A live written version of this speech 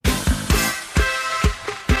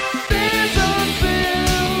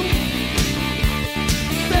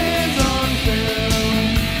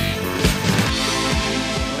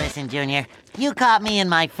Junior. You caught me and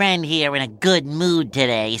my friend here in a good mood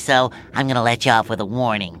today, so I'm gonna let you off with a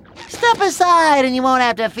warning. Step aside and you won't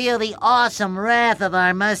have to feel the awesome wrath of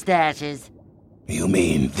our mustaches. You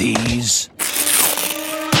mean these?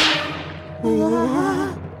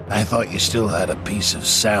 I thought you still had a piece of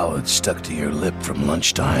salad stuck to your lip from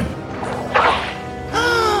lunchtime.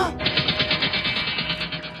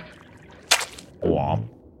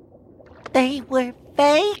 They were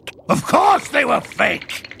fake? Of course they were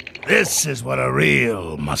fake! This is what a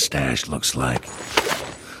real mustache looks like.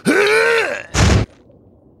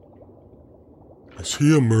 Is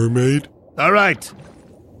he a mermaid? All right.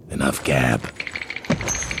 Enough gab.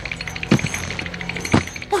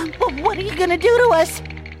 What are you gonna do to us?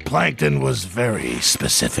 Plankton was very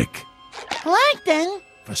specific. Plankton?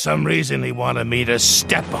 For some reason, he wanted me to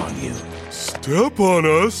step on you. Step on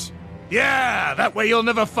us? Yeah, that way you'll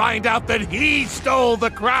never find out that he stole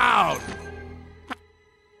the crowd.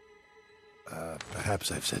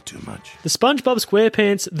 Perhaps I've said too much. The SpongeBob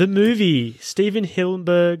SquarePants, the movie, Steven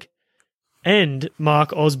Hillenburg and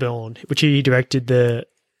Mark Osborne, which he directed the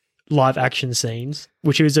live action scenes,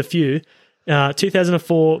 which was a few.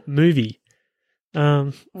 2004 movie.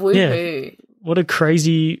 Woohoo. Yeah, what a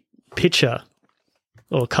crazy picture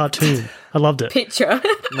or cartoon. I loved it. Picture.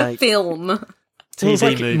 Film. It was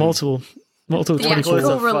like movie. multiple Theatrical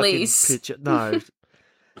 24. release. Picture. No,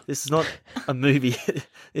 this is not a movie.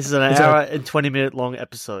 This is an hour and 20-minute long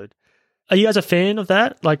episode. Are you guys a fan of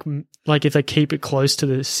that? Like if they keep it close to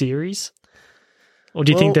the series, or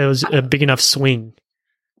do you think there was a big enough swing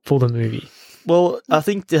for the movie? Well, I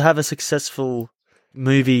think to have a successful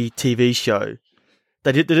movie TV show,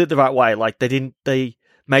 they did it the right way. Like they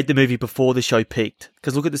made the movie before the show peaked.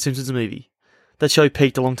 Because look at the Simpsons movie. That show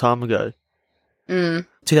peaked a long time ago.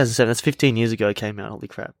 2007. That's 15 years ago. It came out. Holy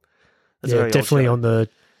crap! That's Yeah, definitely on the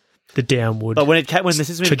downward. But when the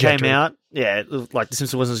Simpsons movie came trajectory. out, yeah, it was like the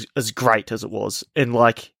Simpsons wasn't as great as it was, and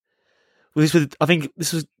like I think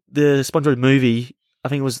this was the SpongeBob movie. I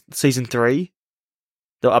think it was season 3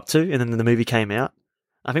 they were up to, and then the movie came out.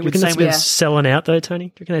 I think you with the reckon same it's been with selling out though, Tony?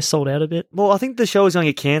 Do you reckon they sold out a bit? Well, I think the show was going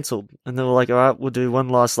to get cancelled, and they were like, "All right, we'll do one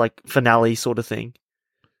last like finale sort of thing."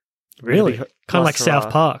 Really? Maybe Kind of like last South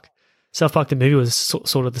hurrah. Park. South Park the movie was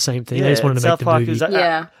sort of the same thing. They just wanted to South make the Park movie.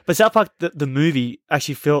 Yeah. But South Park the movie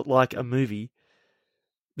actually felt like a movie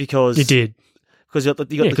because It did. because you got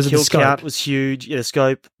the because of the kill scope. count was huge. Yeah, the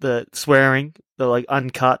scope, the swearing, the like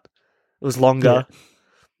uncut. It was longer.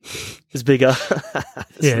 It was bigger.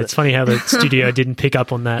 Yeah, it's funny how the studio didn't pick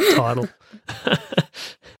up on that title.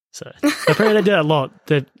 So apparently they did a lot.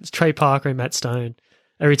 The Trey Parker and Matt Stone.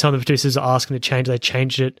 Every time the producers were asking to change, they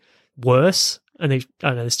changed it worse. And I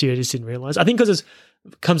don't know, the studio just didn't realize. I think because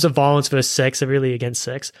it comes to violence versus sex, they're really against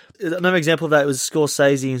sex. Another example of that was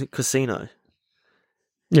Scorsese in Casino.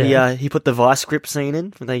 Yeah, He put the vice grip scene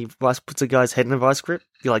in when they puts a guy's head in a vice grip.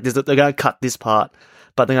 You're like, they're going to cut this part,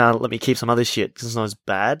 but they're going to let me keep some other shit because it's not as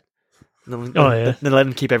bad. And then let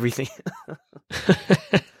him keep everything.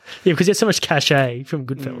 Yeah, because he had so much cachet from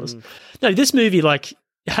Goodfellas. No, this movie like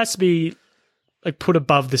it has to be like put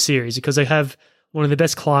above the series because they have one of the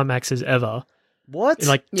best climaxes ever. What? It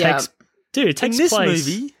like takes it takes in this place.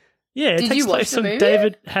 movie? Yeah, it Did takes you watch place the on movie?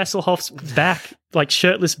 David Hasselhoff's back, like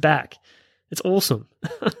shirtless back. It's awesome.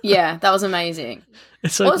 Yeah, that was amazing.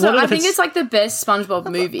 It's like, Also, what I if think it's like the best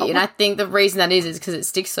SpongeBob movie, and I think the reason that is because it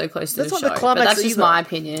sticks so close to That's the not the show. But climax that's just either. my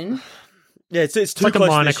opinion. Yeah, it's too like a close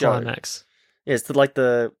to minor the show. climax. Yeah, it's like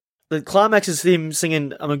the climax is him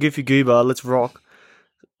singing "I'm a Goofy Goober, let's rock."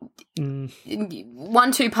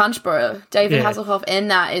 1-2 punch, bro. David Yeah. Hasselhoff,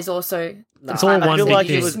 and that is also. It's all I one feel big like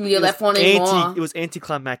thing. You're left wanting more. It was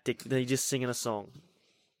anticlimactic. They're just singing a song.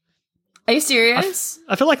 Are you serious?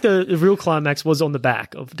 I feel like the real climax was on the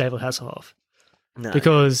back of David Hasselhoff No,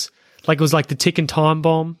 because like it was like the ticking time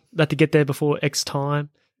bomb that to get there before X time.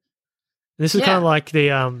 And this is kind of like the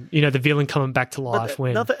the villain coming back to life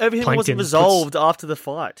when everything Plankton wasn't resolved after the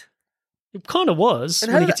fight. It kind of was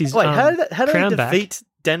And when he gets his how did they crown back. defeat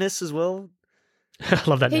Dennis as well? I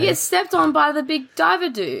love that. He name. gets stepped on by the big diver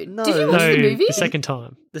dude. No. Did you watch no, the movie? the second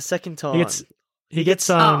time. The second time, He gets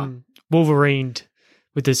Wolverined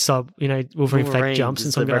with this Wolverine fake Wolverine jumps is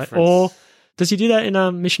and the something like that. reference. Or does he do that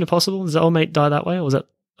in Mission Impossible? Does the old mate die that way, or was that?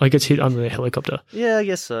 He gets hit under the helicopter. Yeah, I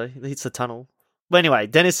guess so. He hits the tunnel. But anyway,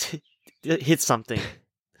 Dennis hits something.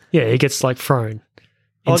 Yeah, he gets like thrown.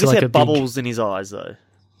 I into, guess he a had bubbles in his eyes though.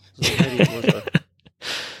 So maybe it was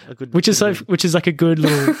a good, which is like a good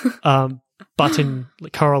little button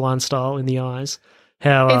like Coraline style in the eyes.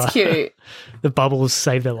 How It's cute. the bubbles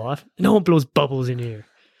save their life. No one blows bubbles in here.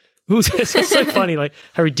 It's so funny, like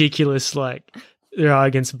how ridiculous like they are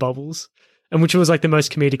against bubbles. and which was like the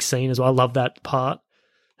most comedic scene as well. I love that part.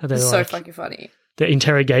 How they It's were, so like, fucking funny. the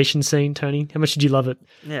interrogation scene, Tony. How much did you love it?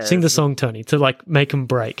 Yeah, Sing the song, Tony, to like make them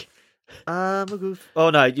break. I'm a goof. Oh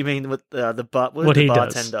no, you mean with what What the he does.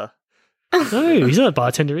 bartender? No, he's not a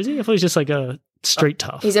bartender, is he? I thought he's just like a street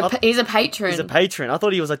tough. He's a patron. He's a patron. I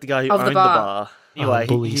thought he was like the guy who Of the owned bar. the bar. Anyway, he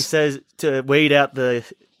bullies. says to weed out the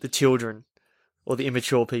children or the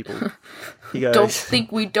immature people. He goes, Don't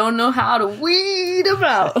think we don't know how to weed them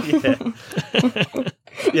out.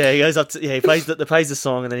 yeah, he goes up to he plays the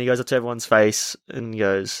song and then he goes up to everyone's face and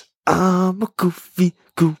goes, "I'm a Goofy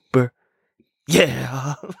Goober."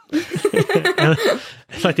 Yeah.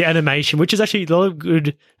 It's like the animation, which is actually a lot of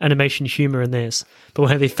good animation humor in this, but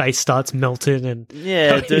when their face starts melting and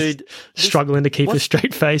Yeah, he's dude. struggling to keep a what's-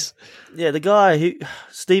 straight face. Yeah, the guy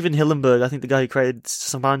Steven Hillenburg, I think the guy who created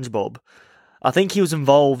SpongeBob, I think he was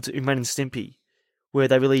involved in Ren and Stimpy, where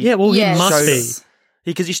they really Yeah, well, Yes. he must be. shows-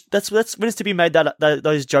 because that's when Stimpy made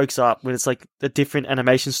those jokes up when it's like a different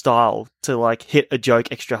animation style to like hit a joke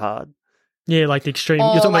extra hard. Yeah, like the extreme.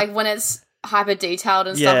 Or you're talking like about, when it's hyper detailed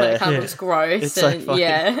and stuff, when it kind Yeah. of looks gross. It's so and, funny.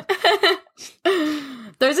 yeah.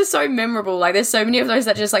 Those are so memorable. Like, there's so many of those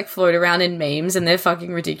that just like float around in memes, and they're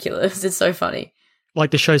fucking ridiculous. It's so funny. like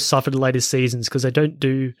the show suffered the latest seasons because they don't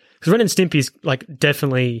do because Ren and Stimpy's like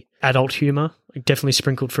definitely adult humor, like definitely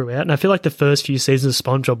sprinkled throughout, and I feel like the first few seasons of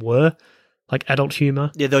SpongeBob were like adult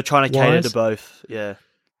humor. Yeah, they were trying to cater Wise. to both. Yeah.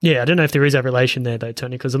 Yeah, I don't know if there is a relation there though,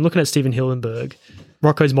 Tony, because I'm looking at Steven Hillenburg,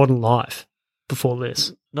 Rocco's Modern Life before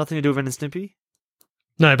this. Nothing to do with Ren and Stimpy?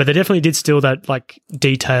 No, but they definitely did steal that like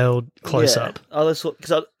detailed close up. Oh,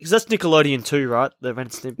 because that's Nickelodeon too, right? The Ren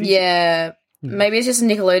and Stimpy. Yeah. Maybe it's just a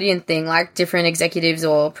Nickelodeon thing, like different executives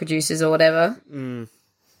or producers or whatever. Mm.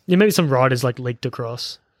 Yeah, maybe some writers like leaked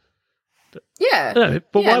across. Yeah. I don't know,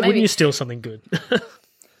 but Yeah, why maybe. wouldn't you steal something good?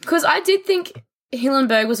 Because I did think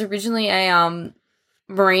Hillenburg was originally a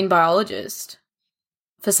marine biologist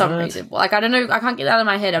for some Right. reason. Like, I don't know. I can't get that out of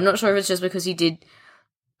my head. I'm not sure if it's just because he did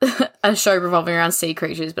a show revolving around sea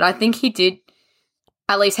creatures, but I think he did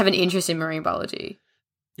at least have an interest in marine biology.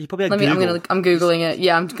 He probably had Let me. Google. I'm googling it.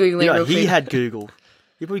 Yeah, I'm googling it real He quick. had Google.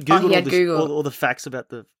 He probably Oh, Googled he had Google. all the facts about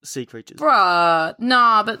the sea creatures. Bruh,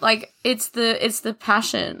 nah, but like it's the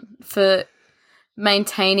passion for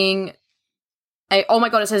maintaining a. Oh my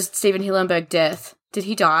god! It says Steven Hillenburg death. Did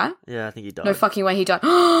he die? Yeah, I think he died. No fucking way, he died.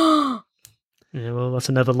 Yeah, well, that's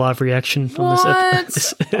another live reaction from What?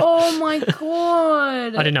 this Oh my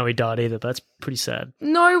god! I didn't know he died either, but that's pretty sad.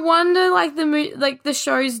 No wonder, like the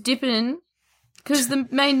show's dipping because the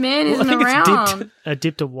main man Well, isn't I think around. it's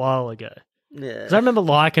dipped a while ago. Yeah. 'Cause I remember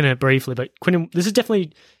liking it briefly, but Quentin, this is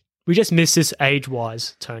definitely we just missed this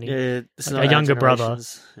age-wise, Tony. Yeah, it's Like not a our younger brother.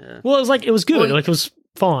 generations. Yeah. Well, it was good, Well, like it was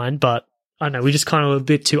fine, but I don't know, we just kind of were a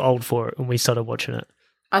bit too old for it when we started watching it.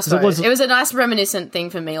 I it suppose was- it was a nice reminiscent thing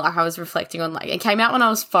for me. Like I was reflecting on, like it came out when I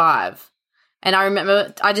was 5, and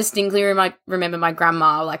I distinctly remember my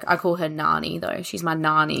grandma. Like I call her Nani though; she's my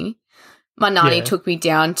Nani. My Nani Yeah. took me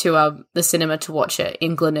down to the cinema to watch it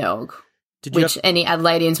in Glenelg, Did you which any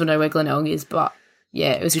Adelaideans will know where Glenelg is. But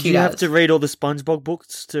yeah, it was Did cute. you have as. to read all the SpongeBob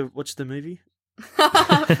books to watch the movie?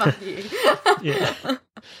 Fuck you. Yeah.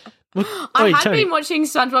 Well, I wait, had Tony, been watching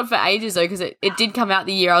SpongeBob for ages though, because it did come out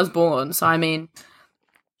the year I was born. So I mean,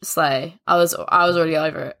 slay. I was already all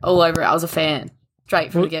over it. I was a fan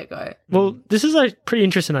straight from the get go. well, this is like pretty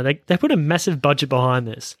interesting. Though. They put a massive budget behind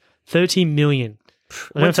this, $30 million. I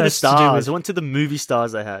don't know Went if to the that's to do stars. with- It went to the movie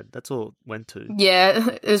stars they had. That's all it went to. Yeah,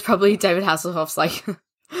 it was probably David Hasselhoff's like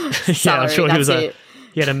yeah, salary. I'm sure he That's was it.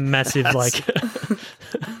 he had a massive like.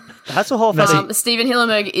 Hasselhoff had a- Steven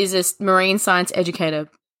Hillenburg is a marine science educator,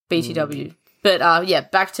 BTW. But yeah,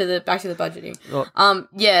 back to the budgeting. Oh.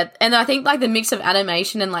 Yeah, and I think like the mix of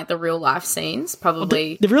animation and like the real life scenes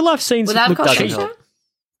probably The real life scenes without look cost cheap. ratio.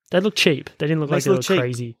 They look cheap. They didn't look like Makes they it were look cheap.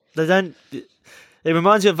 crazy. They don't. It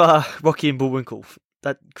reminds you of Rocky and Bullwinkle,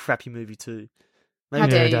 that crappy movie too. How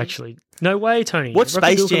dare you. Actually, no way, Tony. Watch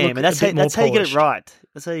Rocky Space Bill could Jam, look and a bit that's how you get it more right.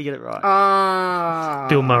 That's how you get it right. Ah,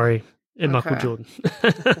 Bill Murray and Okay. Michael Jordan.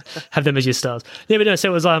 Have them as your stars. Yeah, but no, so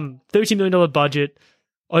it was $30 million budget,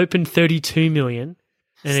 opened $32 million,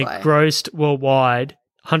 and Slay. it grossed worldwide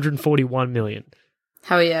 $141 million.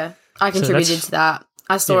 Hell yeah, I contributed that's- to that.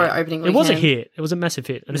 I saw Yeah. it opening It weekend. was a hit. It was a massive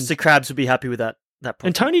hit. And, Mr. Krabs would be happy with that. and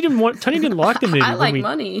profit. Tony didn't like the movie. I when like we,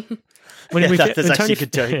 money. When Yeah, we, that's when actually Tony, a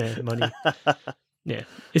good joke. Yeah, money. Yeah,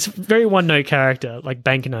 it's a very one note character, like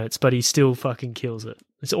banknotes, but he still fucking kills it.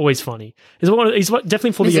 It's always funny. He's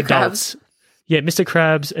definitely for the Mr. adults. Yeah, Mr.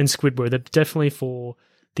 Krabs and Squidward. They're definitely for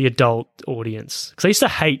the adult audience. Because I used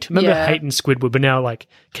to remember hating Squidward, but now like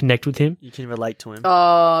connect with him. You can relate to him.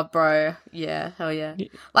 Oh, bro. Yeah, hell yeah.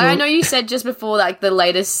 I know you said just before, like, the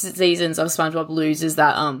latest seasons of SpongeBob loses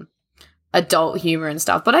that adult humor and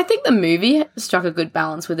stuff, but I think the movie struck a good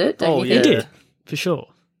balance with it, don't you think? It did, for sure.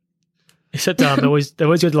 Except they always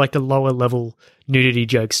go to like the lower level nudity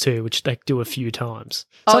jokes too, which they do a few times.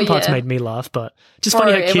 Some parts made me laugh, but just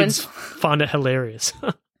funny how kids find it hilarious.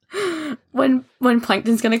 when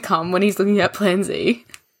Plankton's gonna come when he's looking at Plan Z.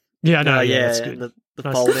 Yeah, I know. That's good. The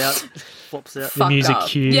fold out, flops out. The music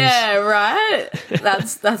cues. Yeah, right.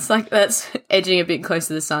 That's edging a bit close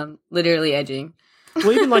to the sun. Literally edging.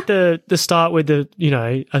 Well, even like the start with I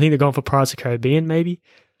think they're going for Pirates of the Caribbean, maybe.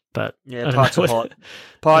 But Pirates are hot.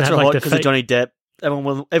 Pirates are hot because of Johnny Depp.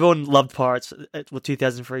 Everyone loved Pirates.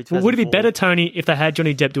 2003. Well, would it be better, Tony, if they had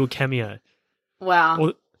Johnny Depp do a cameo?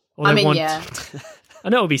 Wow. I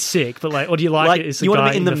know it would be sick, but or do you like it as the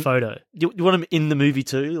guy in the photo? You want him in the movie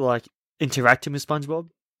too, like interacting with SpongeBob?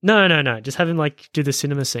 No. Just have him do the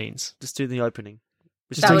cinema scenes. Just do the opening.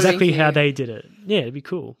 Which is exactly how they did it. Yeah, it'd be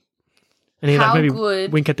cool. And he maybe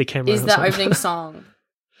wink at the camera. Is that opening song?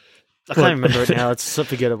 I can't remember it now. It's so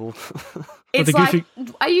forgettable. It's like,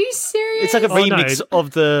 are you serious? It's like a remix of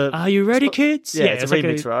the... Are you ready, kids? Yeah, it's a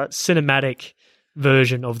remix, right? Cinematic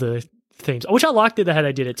version of the themes, which I liked it how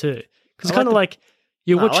they did it too. Because it's kind of like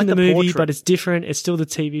you're watching the movie, portrait. But it's different. It's still the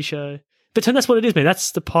TV show. But that's what it is, man.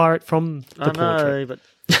 That's the pirate from the portrait.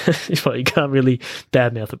 But you can't really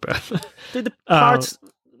badmouth it, bro. Dude, the pirates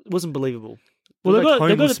wasn't believable. Well, they're like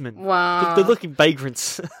homelessmen. Wow. They're looking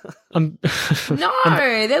vagrants. No,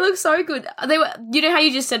 they look so good. They were. You know how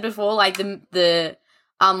you just said before, like the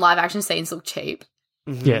live action scenes look cheap.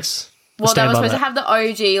 Mm-hmm. Yes. Well, they were supposed to have the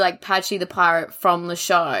OG, like Patchy the pirate from the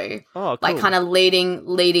show, like kind of leading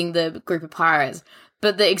the group of pirates.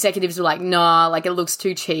 But the executives were like, "Nah, like it looks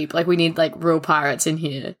too cheap. Like we need like real pirates in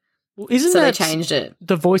here." Well, isn't so that they changed it?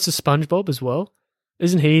 The voice of SpongeBob as well.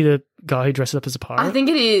 Isn't he the guy who dresses up as a pirate? I think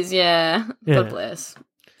it is, yeah. God bless.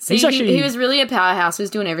 See, he was really a powerhouse. He was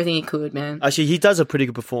doing everything he could, man. Actually, he does a pretty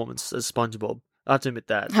good performance as SpongeBob. I have to admit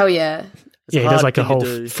that. Hell yeah. He does like a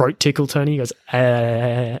whole throat tickle, Tony. He goes, He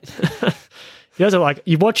does it like,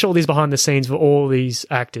 you watch all these behind the scenes for all these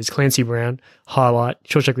actors. Clancy Brown, Highlight,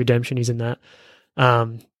 Shawshank Redemption, he's in that.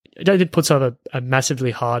 It puts on a massively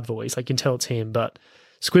hard voice. Like, you can tell it's him. But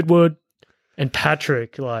Squidward and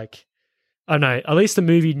Patrick, like... I don't know. At least the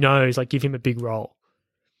movie knows, like, give him a big role.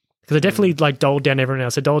 Because they definitely, like, doled down everyone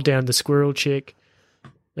else. They doled down the squirrel chick.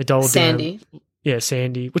 They doled Sandy. down... Yeah,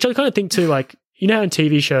 Sandy. Which I kind of think, too, like, you know how in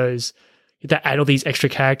TV shows they add all these extra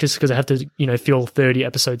characters because they have to, fill 30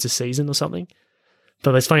 episodes a season or something?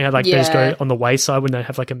 But it's funny how, like, they just go on the wayside when they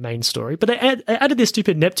have, like, a main story. But they added this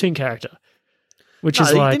stupid Neptune character, which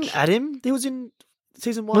is like... They didn't add him. He was in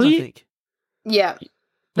season 1, I think. Yeah.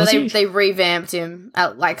 But they revamped him,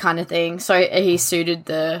 like, kind of thing, so he suited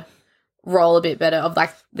the role a bit better of,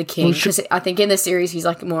 like, the king. Because I think in the series he's,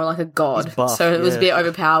 like, more like a god. Buff, so it was a bit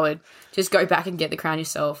overpowered. Just go back and get the crown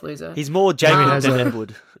yourself, loser. He's more Jamie than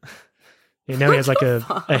Edward. Yeah, now he has, like,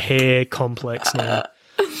 a hair complex now.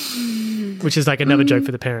 Which is, like, another joke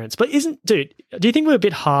for the parents. But do you think we're a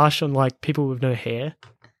bit harsh on, like, people with no hair?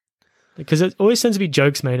 Because it always tends to be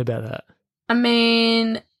jokes made about that. I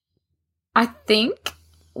mean, I think...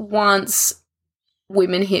 once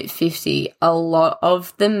women hit 50, a lot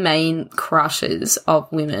of the main crushes of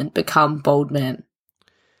women become bald men.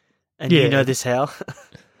 And you know this how?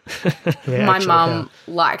 My mum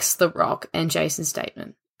likes The Rock and Jason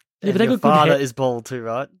Statham. Yeah, but your father is bald too,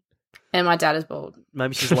 right? And my dad is bald.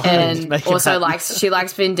 Maybe she's lying. And also she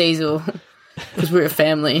likes Vin Diesel because we're a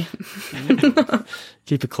family.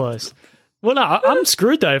 Keep it close. Well, no, I'm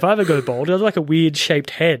screwed though. If I ever go bald, I have like a weird shaped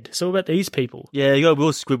head. So what about these people? Yeah, you got Will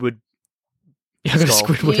Squidward. Yeah, I got a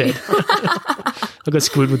Squidward head. I got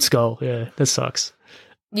Squidward skull. Yeah, that sucks.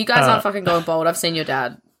 You guys aren't fucking going bald. I've seen your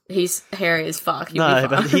dad. He's hairy as fuck. No,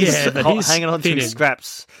 but he's hanging on to his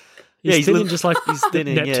scraps. He's thinning just like he's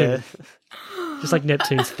thinning. Neptune. Yeah. Just like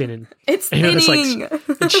Neptune's thinning. It's thinning.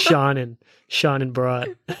 It's shining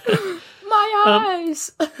bright. My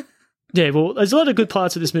eyes. Yeah, well, there's a lot of good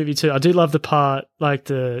parts of this movie too. I do love the part, like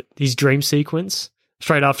his dream sequence,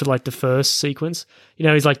 straight after like the first sequence.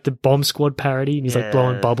 He's like the Bomb Squad parody, and he's like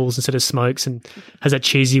blowing bubbles instead of smokes, and has that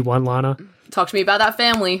cheesy one-liner. Talk to me about that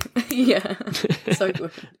family. Yeah, so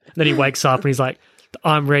good. And then he wakes up and he's like,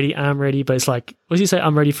 I'm ready, but it's like, what does he say?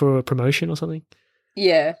 I'm ready for a promotion or something?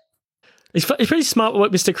 Yeah. It's pretty smart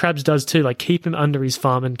what Mr. Krabs does too, like keep him under his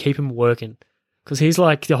thumb and keep him working. Because he's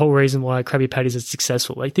like the whole reason why Krabby Patties is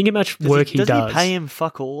successful. Like, think how much work he does. Doesn't he pay him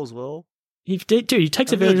fuck all as well? He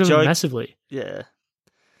takes advantage of him massively. Yeah.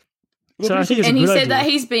 So I think it's a and good he said idea. that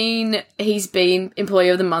he's been employee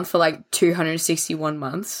of the month for like 261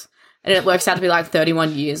 months, and it works out to be like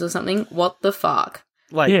 31 years or something. What the fuck?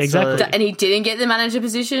 Wait, Yeah, exactly. And he didn't get the manager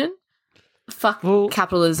position. Fuck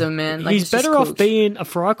capitalism, man. Like, He's it's just better off cooked. being a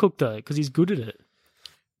fry cook though, because he's good at it.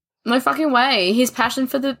 No fucking way. His passion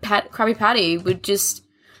for the Krabby Patty would just...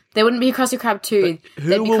 There wouldn't be a Krusty Krab 2. But who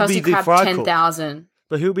There'd be will Krusty be the Krab fry cook? 10,000.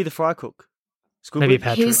 But who will be the fry cook? Squidward? Maybe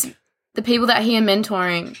Patrick. The people that he are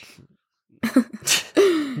mentoring.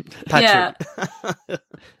 Patrick. Yeah.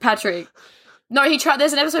 Patrick. No, he tried.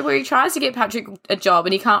 There's an episode where he tries to get Patrick a job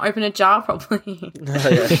and he can't open a jar properly. Oh,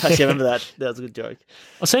 yeah. Actually, I remember that. That was a good joke.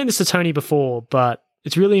 I was saying this to Tony before, but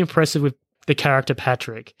it's really impressive with the character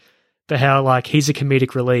Patrick, but how like he's a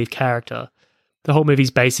comedic relief character. The whole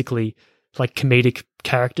movie's basically like comedic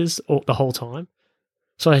characters the whole time.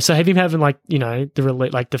 So have him having like, you know,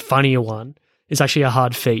 the funnier one is actually a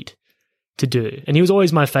hard feat to do. And he was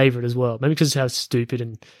always my favorite as well. Maybe because of how stupid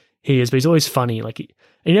and he is, but he's always funny. Like he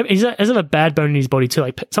doesn't have a bad bone in his body too.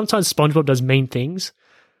 Like sometimes SpongeBob does mean things,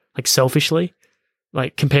 like selfishly,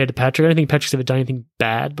 like compared to Patrick. I don't think Patrick's ever done anything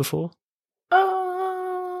bad before.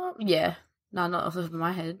 Yeah. No, not off the top of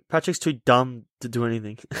my head. Patrick's too dumb to do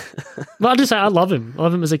anything. Well, I'll just say I love him. I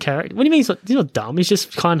love him as a character. What do you mean he's not dumb? He's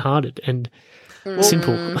just kind-hearted and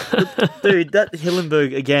simple. Dude, that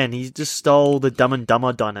Hillenburg, again, he just stole the Dumb and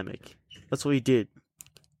Dumber dynamic. That's what he did.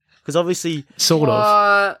 Because obviously... Sort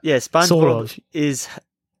of. Yeah, SpongeBob Sort of. is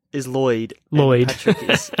Lloyd. Lloyd. And Patrick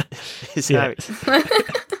is Harry.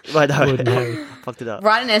 Wait, no. Lloyd and Harry. Fucked it up.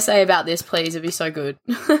 Write an essay about this, please. It'd be so good.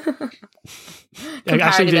 Comparative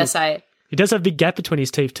Actually, essay. He does have a big gap between his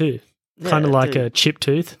teeth too. Kind of like dude. a chipped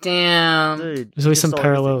tooth. Damn. Dude, There's always he some stole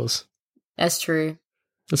parallels. That's true.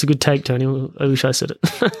 That's a good take, Tony. I wish I said it.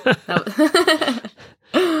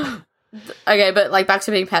 Okay, but like back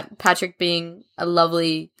to being Patrick being a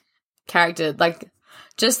lovely character. Like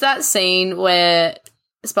just that scene where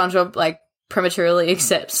SpongeBob like prematurely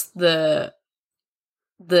accepts the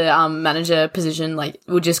manager position, like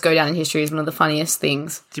will just go down in history as one of the funniest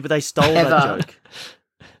things. See, but they stole Ever. that joke.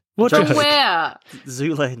 What Joke. joke? Where?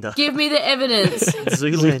 Zoolander. Give me the evidence.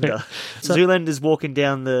 Zoolander. Zoolander's walking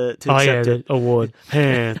down to accept the it. award.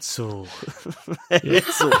 Hansel.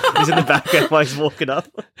 Hansel. He's in the background while he's walking up.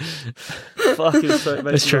 Fuck, it was so,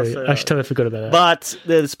 That's true. I totally forgot about that. But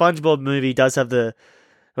the SpongeBob movie does have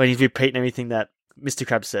when he's repeating everything that Mr.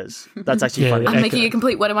 Krabs says. That's actually funny. I'm making a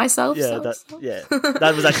complete word of myself. Yeah,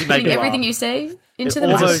 that was actually making everything laugh. you say into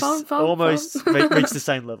the almost reached the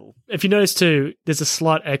same level. If you notice too, there's a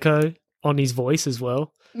slight echo on his voice as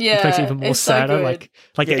well. Yeah, which makes it even more it's so sadder, good.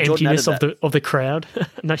 like Yeah, the Jordan emptiness added of the crowd.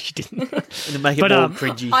 No, she didn't. And to make it But, more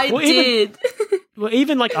cringy. I did. Well,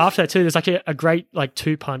 even like after that too, there's like a great like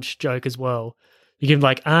 2-punch joke as well. You give him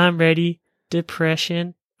like, I'm ready,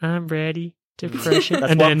 depression, I'm ready, depression.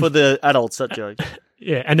 That's and one then for the adults, that joke.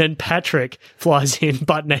 yeah, and then Patrick flies in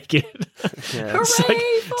butt naked. Yeah. It's like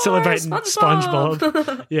Hooray for celebrating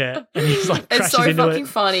SpongeBob. Yeah, and he's like It's crashes so into fucking it,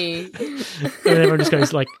 funny. and everyone just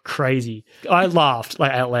goes like crazy. I laughed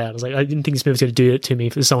like out loud. I was like, I didn't think this movie was going to do it to me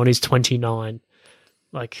for someone who's 29.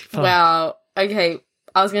 Like, fuck. Wow. Okay,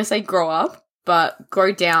 I was gonna say grow up, but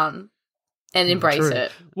grow down and embrace True.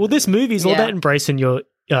 it. Well, this movie is all Yeah. about embracing your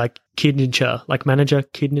kidnature, like manager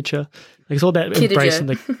kidnature. Like it's all about embracing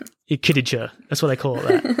your kidnature. That's what they call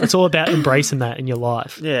it. That. It's all about embracing that in your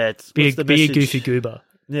life. Yeah. Be what's the a message? goofy goober.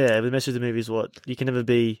 Yeah, the message of the movie is what? You can never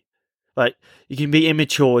be... Like, you can be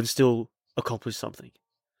immature and still accomplish something.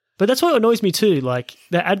 But that's what annoys me too. Like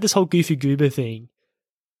they add this whole goofy goober thing.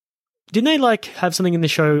 Didn't they like have something in the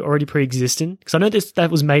show already pre-existing? Because I know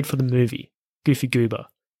that was made for the movie, Goofy Goober.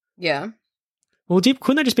 Yeah. Well,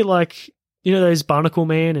 couldn't they just be like, you know, those Barnacle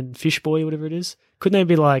Man and Fish Boy, whatever it is? Couldn't they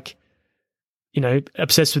be like, you know,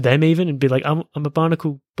 obsessed with them even and be like, I'm a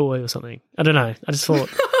Barnacle Boy or something? I don't know. I just thought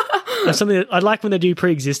that's something that I like when they do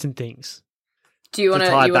pre-existing things. Do you want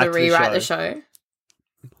tie to back to the rewrite the show. show?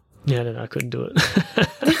 Yeah, no, I couldn't do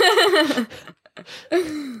it.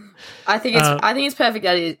 I think it's perfect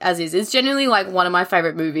as is. It's genuinely like one of my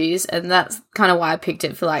favorite movies, and that's kind of why I picked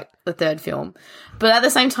it for like the third film. But at the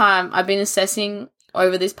same time, I've been assessing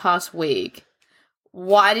over this past week.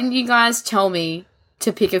 Why didn't you guys tell me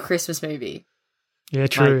to pick a Christmas movie? Yeah,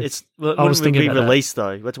 true. Mate, I was thinking about that. released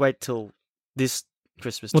though. We have to wait till this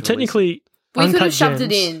Christmas. Well, to release it. technically, We could have Uncut shoved it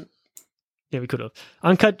Gems- in. Yeah, we could have.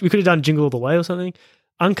 We could have done Jingle All the Way or something.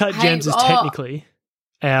 Uncut Hey, Gems is technically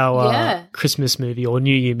our Yeah. Christmas movie or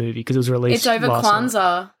New Year movie because it was released. It's over last night.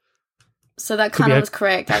 Kwanzaa, so that Could kind be of a- was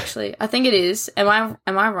correct. Actually, I think it is. Am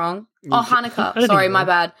I wrong? Oh, I Hanukkah. don't Sorry, think my so.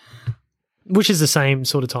 bad. Which is the same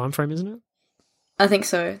sort of time frame, isn't it? I think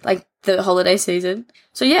so. Like the holiday season.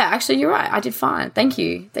 So yeah, actually you're right. I did fine. Thank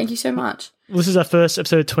you. Thank you so much. Well, this is our first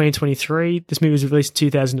episode of 2023. This movie was released in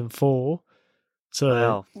 2004. So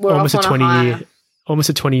Wow. We're almost a off on a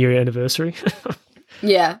 20-year anniversary.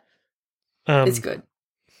 Yeah. It's good.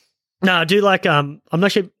 No, I do like I'm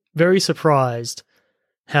actually very surprised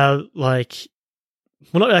how like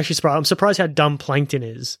well not actually surprised. I'm surprised how dumb Plankton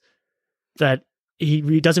is that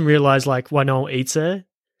he doesn't realize like why no one eats there.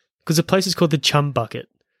 Because the place is called the Chum Bucket.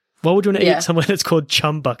 Why would you want to eat somewhere that's called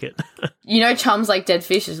Chum Bucket? You know chum's like dead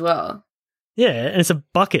fish as well. Yeah, and it's a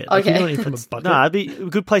bucket. Like, Okay. you don't eat from a bucket. No, it'd be a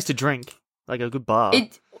good place to drink, like a good bar.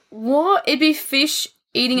 It'd be fish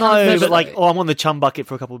eating no, on a fish. but like, I'm on the chum bucket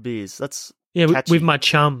for a couple of beers. That's catchy. with my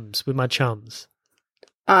chums.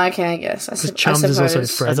 Oh, okay, I guess. Because chums is also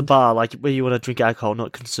suppose. friend. As a bar, like where you want to drink alcohol,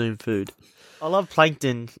 not consume food. I love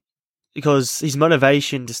Plankton because his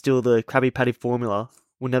motivation to steal the Krabby Patty formula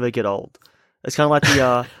will never get old. It's kind of like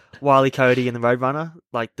the Wile E. Coyote and the Roadrunner,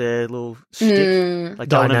 like their little shtick. Like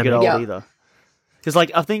they'll never get old either. Because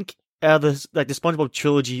like I think out of the SpongeBob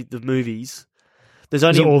trilogy, the movies, there's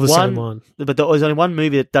only all the one, same one. But there's only one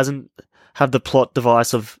movie that doesn't have the plot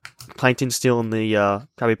device of Plankton stealing the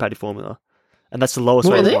Krabby Patty formula, and that's the lowest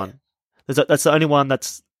rated one. That's the only one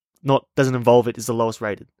that's doesn't involve it. Is the lowest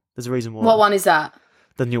rated. There's a reason why. What one is that?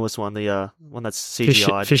 The newest one, the one that's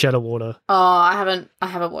CGI. Fish out of water. Oh, I haven't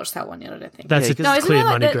watched that one yet. I don't think. That's a clear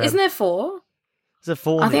money grab. Isn't there 4? Is there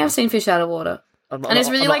 4? I think I've seen Fish Out of Water. And it's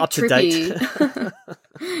really like trippy.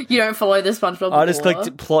 You don't follow the SpongeBob. I just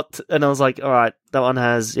clicked plot and I was like, all right, that one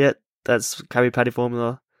has that's Krabby Patty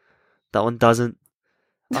formula. That one doesn't.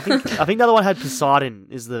 I think the other one had Poseidon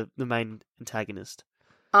is the main antagonist.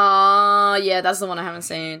 Yeah, that's the one I haven't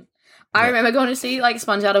seen. I remember going to see like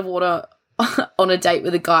Sponge Out of Water on a date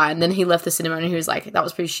with a guy, and then he left the cinema and he was like, "That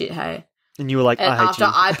was pretty shit, hey." And you were like, and I hate after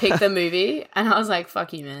you. I picked the movie, and I was like,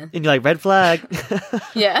 "Fuck you, man." And you're like, red flag.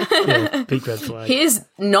 Yeah. Big red flag. Here's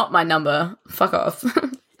not my number. Fuck off.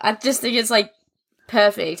 I just think it's like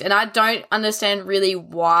perfect, and I don't understand really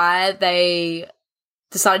why they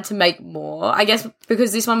decided to make more. I guess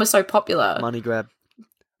because this one was so popular. Money grab.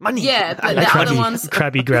 Money. Yeah, but the other ones,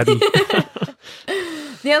 Krabby Grabby.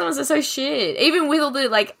 the other ones are so shit. Even with all the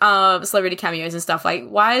like celebrity cameos and stuff. Like,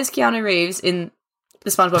 why is Keanu Reeves in the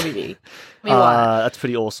SpongeBob movie? I mean, why? That's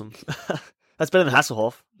pretty awesome. That's better than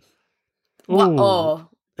Hasselhoff. What? Ooh. Oh,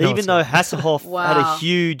 Even though Hasselhoff had a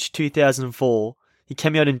huge 2004, he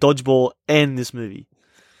cameoed in Dodgeball and this movie.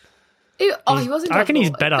 he was in Dodgeball. I reckon he's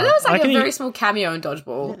better. But that was like I a reckon very small cameo in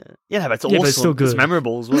Dodgeball. Yeah, but it's awesome. but it's still good. It's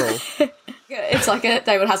memorable as well. It's like a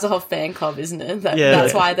David Hasselhoff fan club, isn't it? Yeah.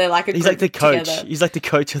 That's why they're like a He's like the group coach. together. He's like the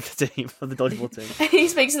coach of the team, of the Dodgeball team. And he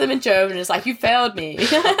speaks to them in German and is like, "You failed me."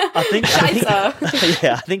 I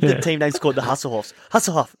think the team name's called the Hasselhoffs.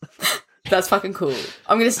 Hasselhoff. That's fucking cool.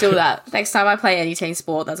 I'm going to steal that. Next time I play any team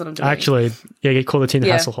sport, that's what I'm doing. Actually, you call the team the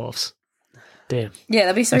Yeah. Hasselhoffs. Damn. Yeah,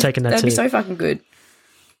 that'd be so. I'm taking that that'd be too. so fucking good.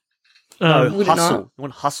 No, Would it not? Hustle. You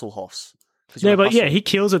want Hasselhoffs. Yeah, but yeah, he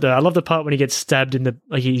kills it though. I love the part when he gets stabbed in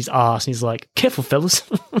his ass and he's like, "Careful, fellas."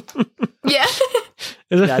 Yeah.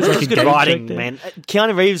 Yeah, it's like just a good gay writing, joke there. man.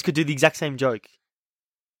 Keanu Reeves could do the exact same joke.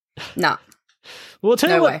 Nah. Well, I'll tell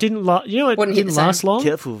you No what way. didn't last. You know what Wouldn't hit didn't the last same. long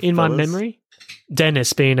Careful, in my fellas. memory.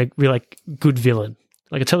 Dennis being a really good villain.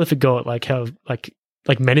 Like I totally forgot how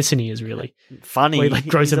menacing he is. Really Funny. Where he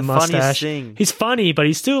grows He's a the funniest mustache. thing. He's funny, but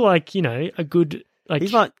he's still a good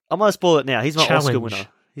He's my. I'm gonna spoil it now. He's my Oscar challenge. winner.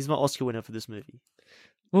 He's my Oscar winner for this movie.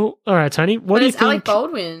 Well, all right, Tony. What But do you it's Alec think?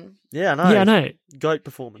 Baldwin. Yeah, I know. Yeah, I know. Goat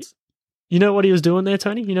performance. You know what he was doing there,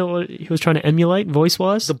 Tony? You know what he was trying to emulate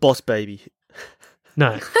voice-wise? The boss baby.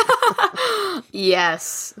 No.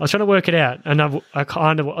 Yes. I was trying to work it out, and I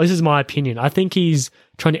kind of. This is my opinion. I think he's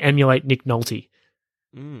trying to emulate Nick Nolte.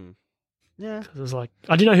 Yeah. Because I was like,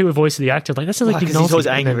 I didn't know who would voice the actor. Like that sounds like Nick Because Nolte. he's always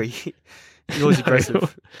And then- angry. He's always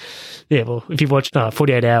aggressive. Yeah, well, if you watch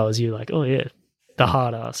 48 Hours, you're like, oh yeah, the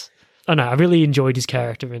hard ass. I know. I really enjoyed his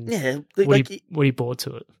character and Yeah, what he brought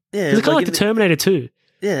to it. yeah. It's kind of like the Terminator too.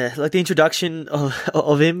 Yeah, like the introduction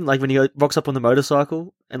of him, like when he rocks up on the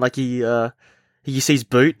motorcycle and like he sees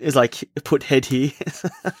boot is like put head here.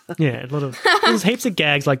 Yeah, there's heaps of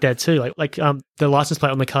gags like that too. Like the license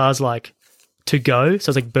plate on the car's like to go, so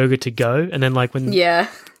it's like burger to go, and then like when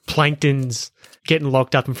Plankton's getting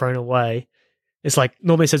locked up and thrown away, it's like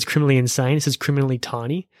normally it says criminally insane, it says criminally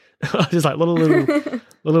tiny. There's like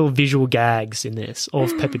little visual gags in this, all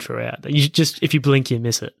peppered throughout. You just if you blink, you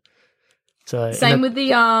miss it. So Same with the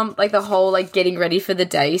like the whole like getting ready for the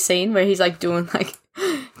day scene where he's like doing like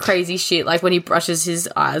crazy shit, like when he brushes his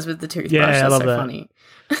eyes with the toothbrush. Yeah, I That's love so that. funny.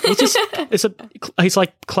 It's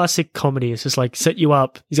like classic comedy. It's just like set you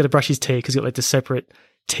up. He's got to brush his teeth because he's got like the separate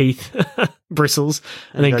teeth bristles,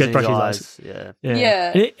 and then go brush his eyes.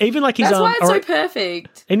 Yeah. And even like his That's why it's so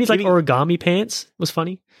perfect. And his like origami pants was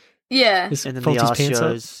funny. Yeah. His And then folds the his ass pants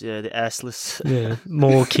up. shows, the assless. Yeah,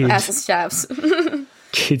 more kids. Assless chaps.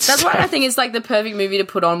 Kids. That's why I think it's like the perfect movie to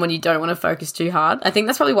put on when you don't want to focus too hard. I think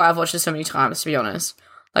that's probably why I've watched it so many times, to be honest.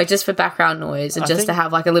 Like just for background noise and to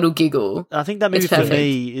have like a little giggle. I think that movie for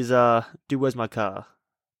me is Dude, Where's My Car?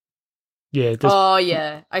 Yeah. Oh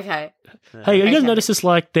yeah. Okay. Hey, you guys notice this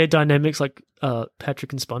like their dynamics like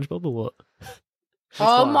Patrick and SpongeBob or what?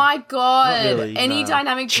 Oh my god! Really, Any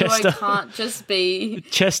dynamic duo Chester. can't just be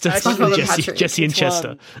Chester, SpongeBob and Patrick. Jesse and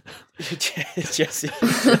Chester. Jesse and Chester.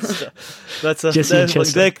 Jesse and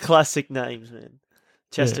Chester. They're classic names, man.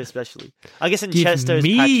 Chester especially. I guess in Give Chester is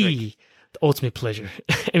me Patrick. the ultimate pleasure.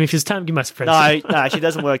 And if it's time, give my friends. No, actually it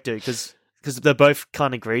doesn't work, dude, because they're both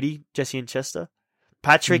kind of greedy, Jesse and Chester.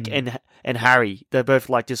 Patrick and Harry, they're both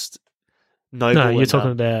like just noble. No, you're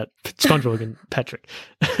talking about SpongeBob and Patrick.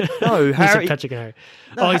 No, Harry. Patrick and Harry.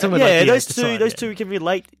 No, you're talking about those two can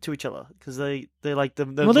relate to each other because they're like the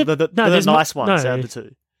nice ones out of the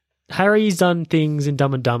two. Harry's done things in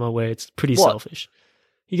Dumb and Dumber where it's pretty selfish.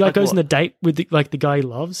 He like goes on a date with the guy he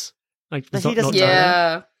loves. Like No, he's he doesn't.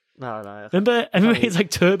 Yeah. No. Remember he's like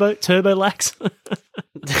Turbo Lax. No,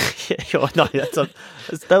 that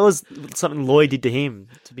was something Lloyd did to him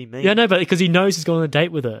to be mean. Yeah, no, but because he knows he's going on a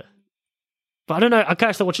date with her. But I don't know. I can't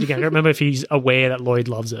actually watch it again. I don't remember if he's aware that Lloyd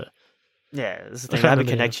loves her. Yeah, that's the thing. They have a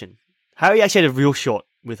connection. Harry actually had a real shot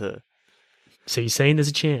with her. So you're saying there's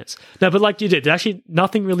a chance? No, but like you did, actually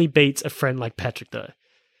nothing really beats a friend like Patrick though.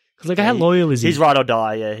 Because like how loyal is he? He's ride or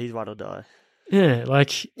die. Yeah, he's ride or die. Yeah,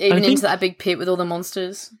 like even into that big pit with all the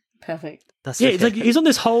monsters. Perfect. It's like he's on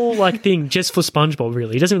this whole like thing just for SpongeBob.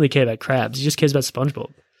 Really, he doesn't really care about crabs. He just cares about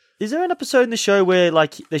SpongeBob. Is there an episode in the show where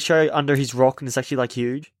like they show under his rock and it's actually like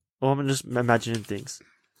huge? Or I'm just imagining things.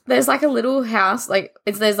 There's like a little house, like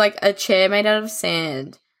there's like a chair made out of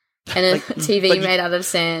sand and a TV made out of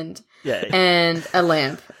sand, and a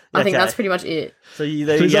lamp. I think that's pretty much it. So he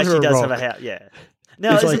actually does have a house. Yeah.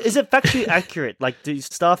 Now, is it factually accurate? Like, do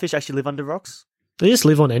starfish actually live under rocks? They just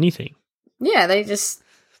live on anything. Yeah, they just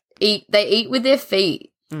eat. They eat with their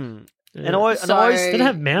feet. Mm. Yeah. And I they don't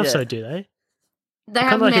have mouths, though, do they? They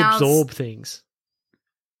kind have of like mouths. absorb things.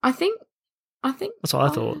 I think that's what I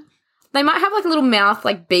thought. They might have like a little mouth,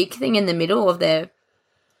 like beak thing in the middle of their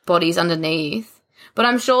bodies underneath, but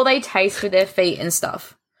I'm sure they taste with their feet and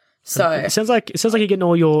stuff. So it sounds like you're getting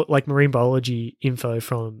all your like marine biology info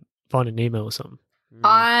from Finding Nemo or something.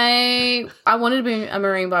 I wanted to be a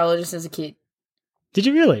marine biologist as a kid. Did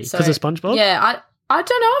you really? Because of SpongeBob? Yeah, I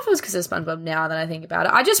don't know if it was because of SpongeBob now that I think about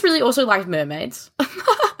it. I just really also liked mermaids.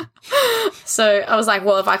 So I was like,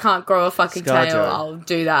 well, if I can't grow a fucking tail, I'll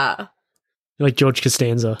do that. Like George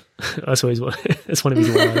Costanza. That's one of his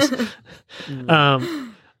lies.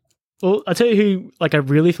 Well, I'll tell you who like I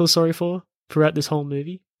really feel sorry for throughout this whole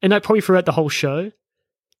movie. And like probably throughout the whole show.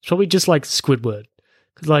 It's probably just like Squidward.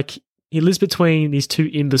 Because like he lives between these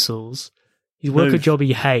two imbeciles. He's work a job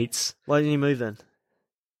he hates. Why didn't he move then?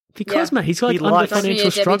 Because mate, he's like under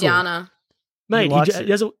financial struggle. Mate,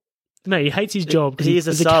 he hates his job because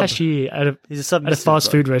he's a cashier at a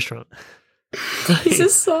fast food restaurant. He's a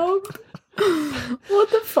sub. What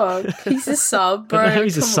the fuck? He's a sub, bro. I don't know how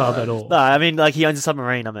he's a sub at all. No, I mean like he owns a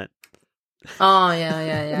submarine, I meant. Oh,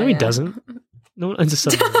 yeah. No, he doesn't. No one owns a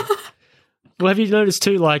submarine. Well, have you noticed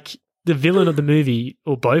too, like, the villain of the movie,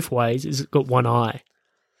 or both ways, is got one eye.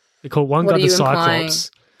 They call one guy the Cyclops.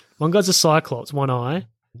 One guy's a Cyclops, one eye,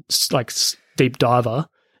 like deep diver,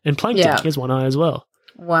 and Plankton, he has one eye as well.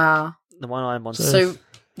 Wow. The one-eye monster. So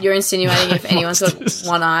you're insinuating if anyone's got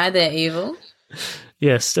one eye, they're evil?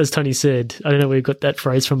 Yes, as Tony said. I don't know where you got that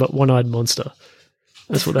phrase from, but one-eyed monster.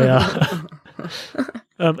 That's what they are.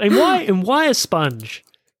 And why a sponge?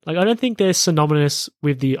 Like, I don't think they're synonymous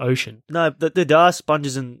with the ocean. No, there are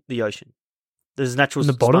sponges in the ocean. There's natural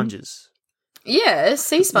sponges. Yeah,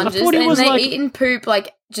 sea sponges, and they eat and poop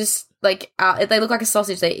like just like they look like a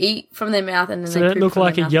sausage. They eat from their mouth and then they poop look from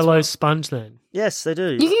like their a mouth yellow sponge then. Yes, they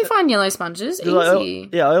do. You can find yellow sponges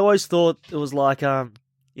easy. I always thought it was like how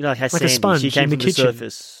like Sandy, a sponge she came in the from kitchen. the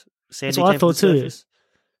surface. Sandy That's what I thought too. Surface,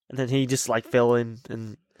 and then he just like fell in,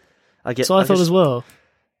 and That's what I thought as well.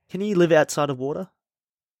 Can he live outside of water?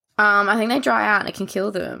 I think they dry out and it can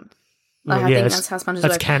kill them. Like, I think that's how sponges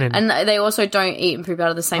work. Canon. And they also don't eat and poop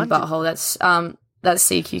out of the same butthole. That's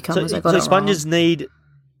sea cucumbers. So sponges they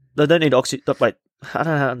don't need oxygen. Wait, I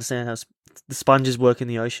don't understand how the sponges work in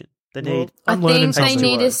the ocean. I think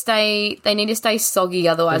they need to stay soggy,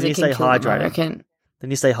 otherwise it can kill them, I reckon. Then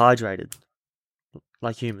you stay hydrated,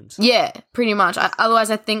 like humans. Yeah, pretty much.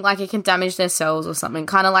 Otherwise, I think like it can damage their cells or something.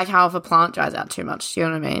 Kind of like how if a plant dries out too much. Do you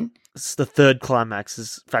know what I mean? It's the third climax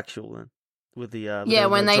is factual then. With the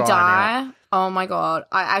when they die. Out. Oh my god!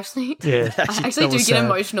 I actually do get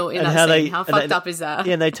emotional in that scene. How fucked up is that?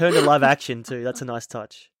 Yeah, and they turn to live action too. That's a nice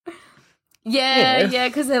touch. Yeah,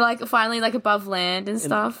 because they're like finally like above land and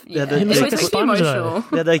stuff. Yeah, it makes me emotional.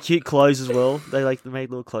 Yeah, they cute clothes as well. They made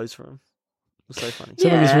little clothes for him. It was so funny.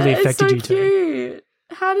 Something that's really affected you too.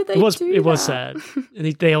 How did they do that? It was sad.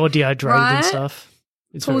 They all dehydrated and stuff.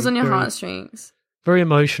 It pulls on your heartstrings. Very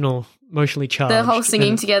emotionally charged. The whole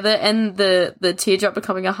singing together and the teardrop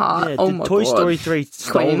becoming a heart. Yeah, oh my Toy god! Story 3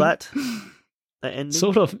 stole that ending.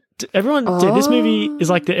 Sort of. Everyone, dude, this movie is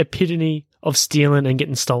like the epitome of stealing and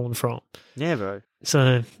getting stolen from. Yeah, bro.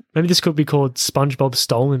 So maybe this could be called SpongeBob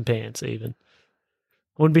Stolen Pants. Even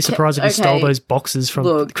I wouldn't be surprised if he stole those boxes from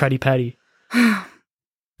Krabby Patty.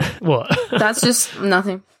 What? That's just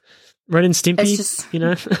nothing. Ren and Stimpy, you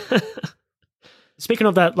know. Speaking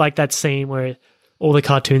of that, like that scene where all the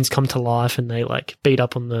cartoons come to life and they like beat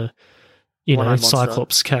up on the,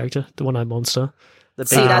 Cyclops character, the one-eyed monster.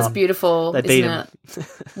 See, that's beautiful, isn't it?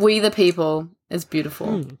 We the people is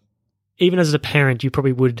beautiful. Even as a parent, you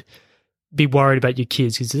probably would be worried about your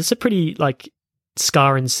kids because it's a pretty like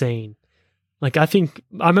scarring scene. Like I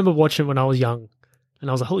remember watching it when I was young, and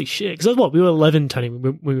I was like, "Holy shit!" Because we were 11, Tony,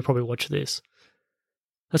 when we probably watched this.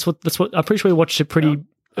 That's what. I'm pretty sure we watched it pretty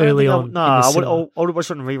early on. No, I would have watched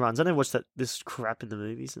it on reruns. I never watched this crap in the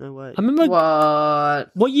movies. No way. I remember.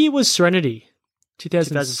 What year was Serenity?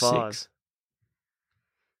 2005.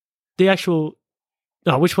 The actual.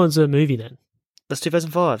 No, which one's the movie then? That's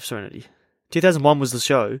 2005. Serenity. 2001 was the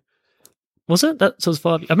show. Was it? So it was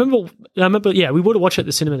 5. I remember. Yeah, we would have watched it at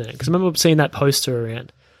the cinema then because I remember seeing that poster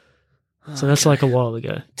around. So that's like a while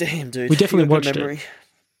ago. Damn, dude. We definitely watched it.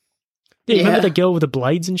 Yeah, you remember the girl with the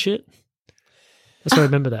blades and shit? That's why I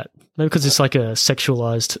remember that. Maybe because it's like a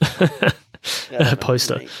sexualized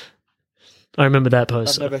poster. I remember that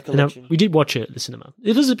poster. We did watch it at the cinema.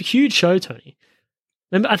 It was a huge show, Tony.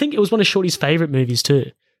 Remember, I think it was one of Shorty's favourite movies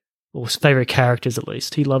too. Or his favourite characters, at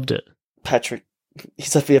least. He loved it. Patrick.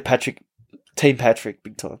 He's like a Patrick. Team Patrick,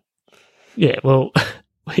 big time. Yeah, well,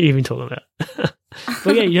 what are you even talking about?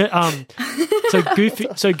 But yeah,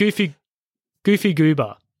 Goofy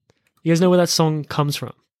Goober. You guys know where that song comes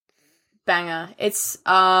from? Banger. It's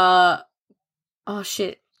oh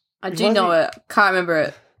shit. I do know it. Can't remember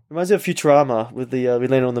it. Reminds me of Futurama with the We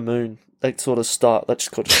Land on the Moon. That sort of start. That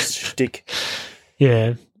just called a shtick.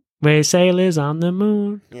 Yeah. We're sailors on the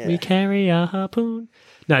moon. Yeah. We carry a harpoon.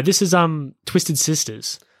 No, this is Twisted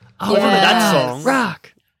Sisters. Oh, yeah. That song.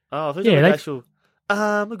 Rock. Oh, I think the actual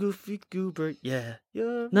I'm a Goofy Goober. Yeah.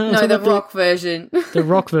 No, the rock version. The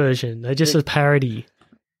rock version. They're just a parody.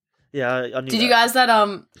 Yeah, I knew Did you guys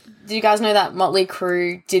know that Motley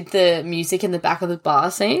Crue did the music in the back of the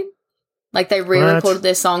bar scene? Like they re-recorded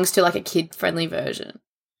their songs to like a kid-friendly version.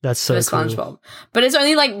 That's so for SpongeBob. Cool. But it's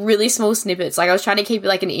only like really small snippets. Like I was trying to keep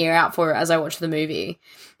like an ear out for it as I watched the movie.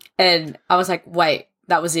 And I was like, wait,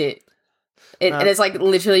 that was it. And it's like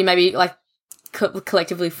literally maybe like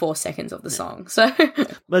collectively 4 seconds of the song. So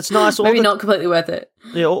but it's nice. Maybe not completely worth it.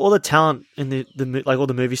 Yeah, all the talent in the like all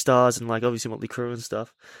the movie stars and like obviously Motley Crue and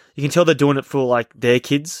stuff. You can tell they're doing it for like their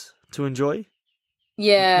kids to enjoy.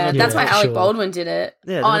 Yeah, that's why Alec Baldwin did it.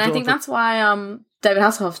 Yeah, and I think that's why David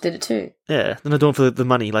Hasselhoff did it too. Yeah, they're not doing it for the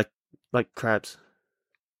money like crabs.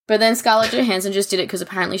 But then Scarlett Johansson just did it because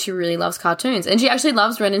apparently she really loves cartoons and she actually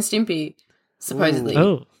loves Ren and Stimpy, supposedly. Ooh.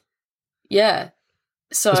 Oh, yeah.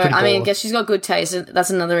 So I mean, I guess she's got good taste, and that's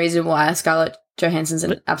another reason why Scarlett Johansson's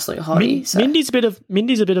an absolute hottie. So. Mindy's a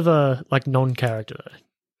bit of a like non-character though.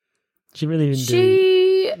 She really didn't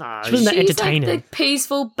she wasn't that entertaining. Like the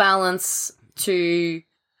peaceful balance to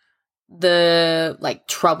the like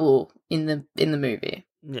trouble in the movie.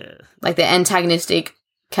 Yeah, like the antagonistic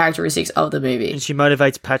characteristics of the movie. And she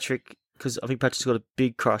motivates Patrick because I think Patrick's got a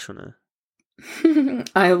big crush on her.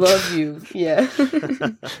 I love you. Yeah,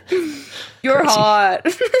 you're hot.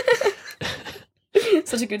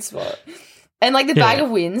 Such a good spot. And like the bag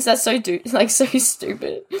of wins, that's so so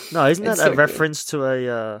stupid. No, isn't that a reference to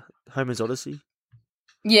a Homer's Odyssey?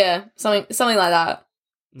 Yeah, something like that.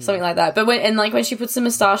 Something like that. But when she puts the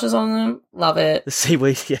moustaches on them, love it. The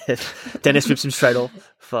seaweed, yeah. Dennis rips him straight off.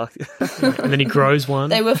 Fuck. And then he grows one.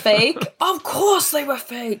 They were fake? Of course they were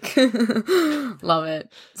fake. Love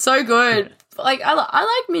it. So good. Like I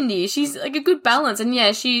like Mindy. She's like a good balance. And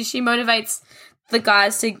yeah, she motivates the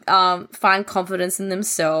guys to find confidence in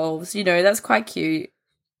themselves. You know, that's quite cute.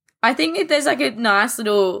 I think there's like a nice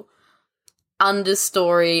little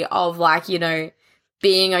understory of like, you know,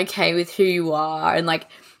 being okay with who you are and like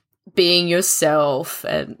being yourself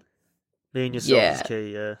and being yourself is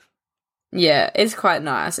key. Yeah. Yeah, it's quite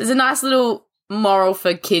nice. It's a nice little moral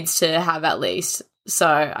for kids to have at least. So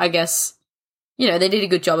I guess, they did a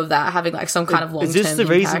good job of that, having like some kind of long-term impact. Is this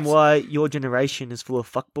the reason impact. why your generation is full of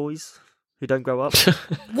fuckboys who don't grow up?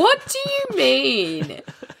 What do you mean?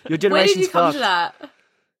 Your generation's Where did you come fucked. to that?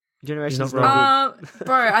 Generation's not good.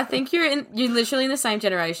 Bro, I think you're literally in the same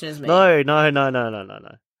generation as me. No.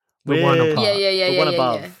 We're one apart. Yeah. We're one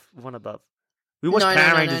above. Yeah. One above. We watched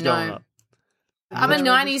Power Rangers growing up. I'm a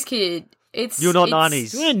 90s kid. You're not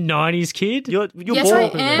 90s. You're a 90s kid. You're Yes, born.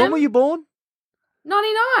 I am. When were you born?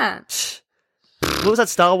 99. What was that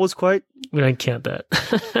Star Wars quote? We don't count that.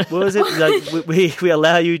 What was it? Like, we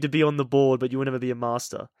allow you to be on the board, but you will never be a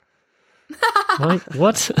master.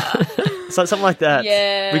 What? So, something like that.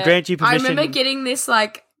 Yeah. We grant you permission. I remember getting this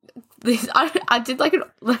I did like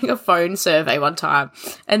a phone survey one time,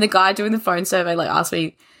 and the guy doing the phone survey like asked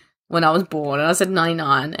me when I was born, and I said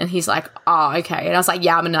 99, and he's like, oh, okay. And I was like,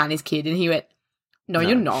 yeah, I'm a 90s kid. And he went, no.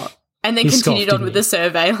 You're not. And then continued on with the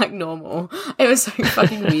survey like normal. It was so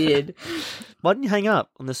fucking weird. Why didn't you hang up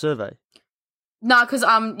on the survey? Nah, because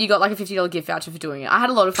you got like a $50 gift voucher for doing it. I had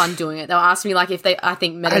a lot of fun doing it. They were asking me like if I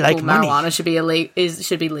think medical marijuana should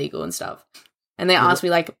be legal and stuff. And they asked me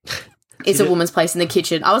like, it's a woman's place in the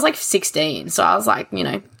kitchen. I was like 16, so I was like,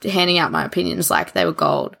 handing out my opinions like they were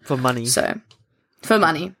gold For money. So for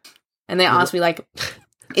money, and they asked me like,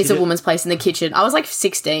 it's a woman's place in the kitchen. I was like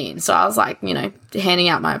 16, so I was like, handing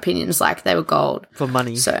out my opinions like they were gold For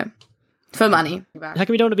money. So for money. How come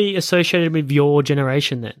we don't want to be associated with your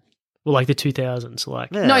generation then? Well, like the 2000s, like.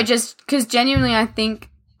 Yeah. No, just because genuinely I think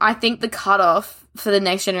the cutoff for the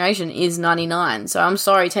next generation is 99. So I'm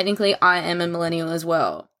sorry, technically I am a millennial as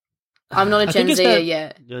well. I'm not a Gen Zer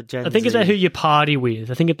yet. You're Gen I think it's Z. about who you party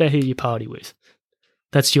with.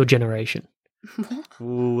 That's your generation.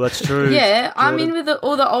 Ooh, that's true. Yeah, I'm Jordan. in with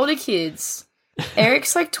all the older kids.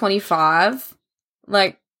 Eric's like 25.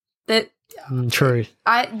 Like that. True.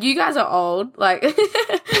 You guys are old. Like,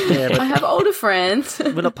 Yeah, but I have older friends.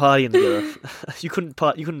 we're not partying together. You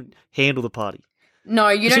couldn't handle the party. No,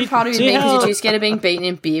 you don't See- party with see me because how- you're too scared of being beaten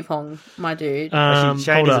in beer pong, my dude. Actually,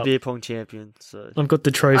 Shane Hold is a up. beer pong champion, so I've got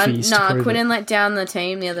the trophies to prove Quinton it. let down the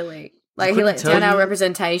team the other week. Like, he Quinton let tell down our you-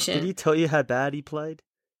 representation. did he tell you how bad he played?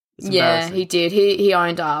 It's Yeah, embarrassing. he did. He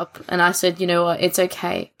owned up, and I said, you know what? It's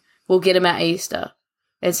okay. We'll get him at Easter.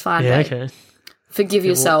 It's fine. Yeah, babe. okay. Forgive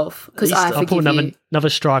yourself because I Easter. I'll put forgive you. another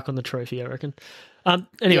strike on the trophy, I reckon.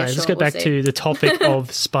 Anyway, let's sure, get back we'll to the topic of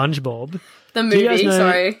SpongeBob. The Do you guys movie. know-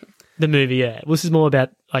 Sorry. The movie, yeah. This is more about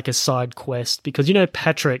like a side quest because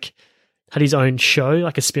Patrick had his own show,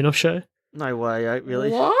 like a spin-off show. No way, really?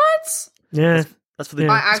 What? Yeah, That's for the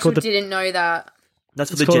Yeah. I it's actually called the- didn't know that. that's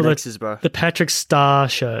for It's the called Gen the- Xers, bro. the Patrick Star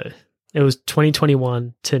Show. It was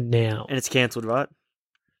 2021 to now. And it's cancelled, right?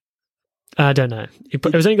 I don't know. It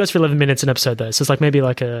only goes for 11 minutes an episode though, so it's like maybe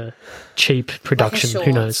like a cheap production. Like a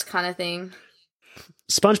Who knows? shorts kind of thing.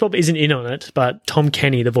 SpongeBob isn't in on it, but Tom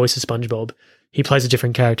Kenny, the voice of SpongeBob, he plays a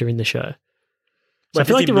different character in the show. So I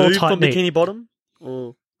feel like does he they're all move tight from knit. Bikini Bottom?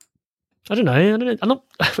 Or I don't know. I'm not.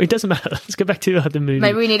 It doesn't matter. Let's go back to the movie.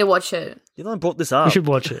 Maybe we need to watch it. you know, I brought this up. we should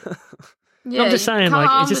watch it. Yeah, I'm just saying, come like,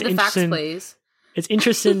 it's armed just with the facts, interesting- please. It's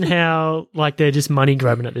interesting how like they're just money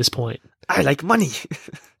grabbing at this point. I like money.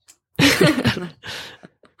 I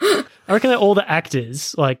reckon that all the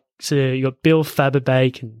actors, like, so you got Bill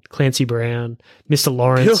Faberbake and Clancy Brown, Mr.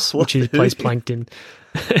 Lawrence, Bill which is who? plays Plankton.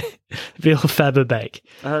 Bill Faberbake.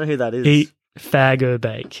 I don't know who that is.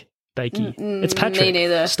 Fagerbake. Bakey. It's Patrick. Me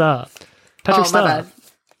neither. Star. Patrick Oh, Star. my bad.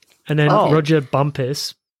 And then Oh. Roger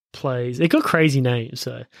Bumpus plays. They got crazy names,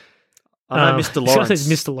 so. I know Mr. This guy Lawrence. says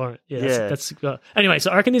Mr. Lawrence. Yeah. Yeah. That's anyway,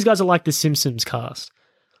 so I reckon these guys are like the Simpsons cast.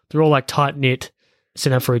 They're all like tight knit,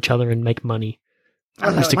 stand up for each other and make money.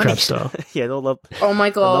 Mr. Money. Krabs style. Yeah, they all love. Oh my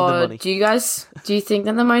love the money. god. Do you think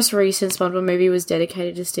that the most recent SpongeBob movie was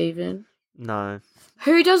dedicated to Steven? No.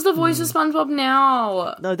 Who does the voice of SpongeBob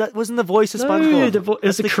now? No, that wasn't the voice of No, SpongeBob. it's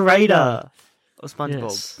That's the creator. of SpongeBob.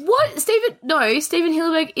 Yes. What? Steven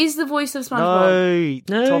Hillenburg is the voice of SpongeBob.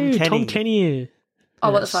 No, No, Tom Kenny. Oh,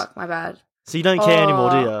 what the Yes. fuck? My bad. So you don't care anymore,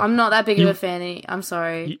 do you? I'm not that big of a fan. I'm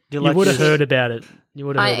sorry. You like would have this? heard about it. You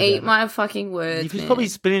would have. I heard eat about my fucking words. He's man. probably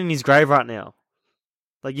spinning in his grave right now.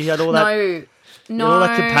 Like you had all that, No. you had all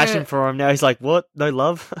that compassion for him. Now he's like, "What? No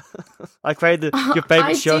love? I created your favorite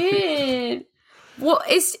I show." did.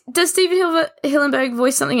 Does Steven Hillenburg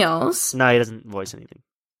voice something else? No, he doesn't voice anything.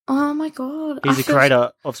 Oh my god. He's the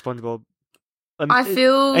creator of SpongeBob. I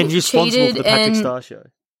feel and he's responsible for cheated the Patrick and Star Show.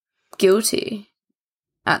 guilty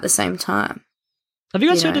at the same time. Have you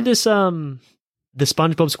guys You heard know. of this the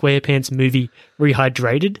SpongeBob SquarePants movie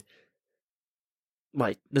Rehydrated?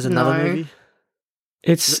 Wait, there's another No. movie?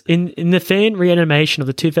 It's in the fan reanimation of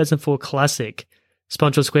the 2004 classic,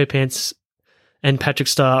 SpongeBob SquarePants and Patrick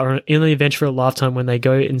Star are in the adventure of a lifetime when they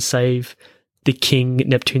go and save the King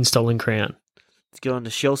Neptune's stolen crown. Let's go on to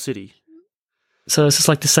Shell City. So it's just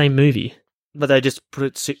like the same movie. But they just put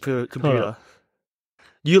it for a computer.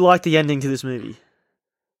 You like the ending to this movie?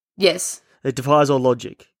 Yes. It defies all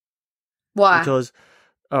logic. Why? Because,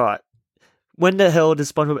 alright, when the hell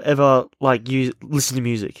does SpongeBob ever, listen to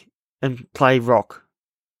music and play rock?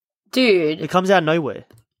 Dude. It comes out of nowhere.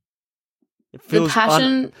 It feels the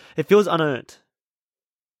passion... it feels unearned.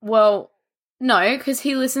 Well, no, because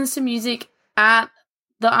he listens to music at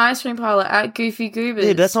the ice cream parlor at Goofy Goobers.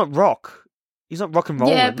 Yeah, but that's not rock. He's not rock and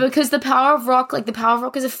rolling. Yeah, because the power of rock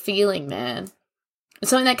is a feeling, man. It's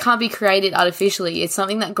something that can't be created artificially. It's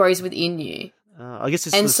something that grows within you. I guess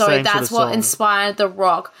it's and the so same that's sort of what song. inspired the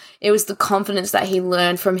rock. It was the confidence that he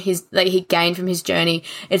learned that he gained from his journey.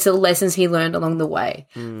 It's the lessons he learned along the way.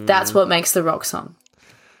 That's what makes the rock song.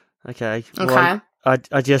 Okay. Okay. Well,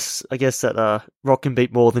 I guess that rock can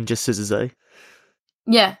beat more than just scissors, eh?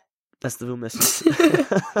 Yeah. That's the real message.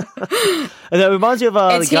 And that reminds me of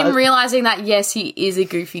it's him realizing that yes, he is a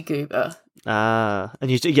goofy goober. And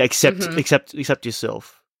you accept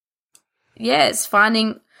yourself. Yes,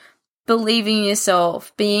 believing in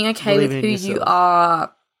yourself, being okay with who you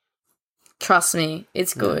are. Trust me,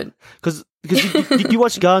 it's good. Because did you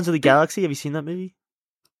watch Guardians of the Galaxy? Have you seen that movie?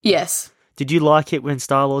 Yes. Did you like it when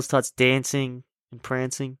Star-Lord starts dancing and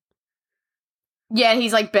prancing? Yeah,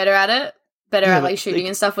 he's like better at it. Better at like shooting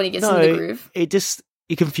and stuff when he gets in the groove.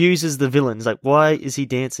 It confuses the villains. Like, why is he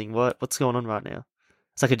dancing? What's going on right now?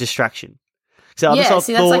 It's like a distraction. So I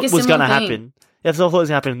thought was going to happen. That's what I thought was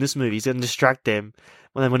going to happen in this movie. He's going to distract them.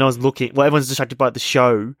 When I was looking, everyone's distracted by the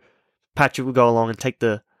show. Patrick will go along and take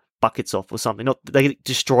the buckets off or something. Not they get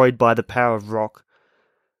destroyed by the power of rock.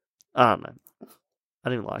 I don't know. I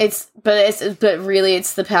didn't like it. But really,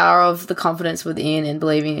 it's the power of the confidence within and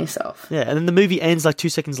believing in yourself. Yeah, and then the movie ends like 2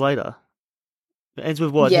 seconds later. It ends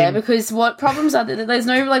with what? Yeah, because what problems are there? There's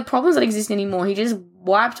no like problems that exist anymore. He just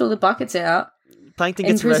wiped all the buckets out. Plankton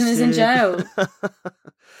and gets prisoners arrested. in jail.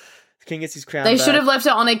 King gets his crown. They back. should have left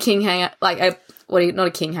it on a king hanger, not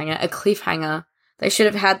a king hanger, a cliffhanger. They should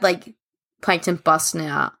have had like Plankton busting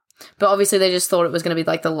out. But obviously, they just thought it was going to be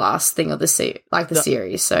like the last thing of the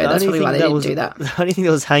series. So that's probably why they didn't do that. The only thing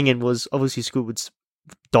that was hanging was obviously Squidward's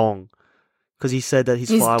dong, because he said that his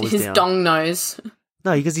fire was down. His dong nose.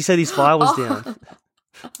 No, because he said his fire was down.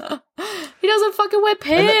 He doesn't fucking wear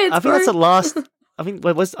pants. I think that's the last. I think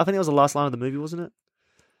that was the last line of the movie, wasn't it?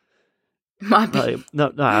 Might be.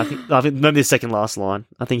 No. I think maybe the second last line.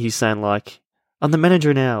 I think he's saying like, "I'm the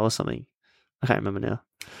manager now" or something. I can't remember now.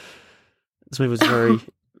 This movie was very,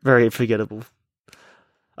 very forgettable.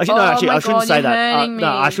 Actually, I shouldn't say that. No,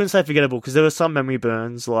 I shouldn't say forgettable because there were some memory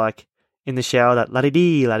burns, like in the shower, that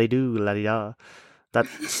la-di-dee, la-di-doo, la-di-da. That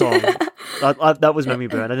song. That was memory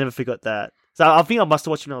burn. I never forgot that. So I think I must have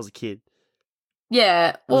watched it when I was a kid.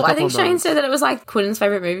 Yeah. Well, I think Shane said that it was like Quinn's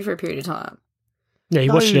favourite movie for a period of time. Yeah, he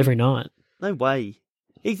watched it every night. No way.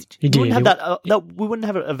 He did. Wouldn't have that. We wouldn't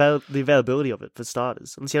have the availability of it for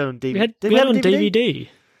starters. Unless you had it on DVD. We had it on DVD.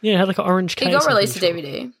 Yeah, it had like an orange case. It got released to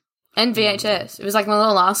DVD and VHS. It was like one of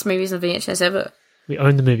the last movies on VHS ever. We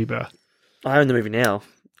own the movie, bro. I own the movie now.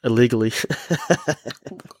 Illegally.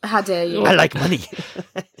 How dare you? I like money.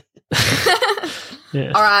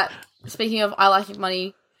 Yeah. All right. Speaking of I like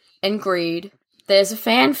money and greed, there's a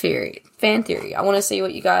fan theory. I want to see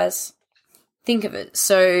what you guys think of it.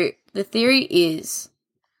 So the theory is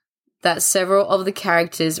that several of the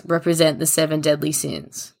characters represent the 7 deadly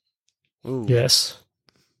sins. Ooh. Yes.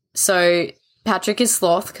 So Patrick is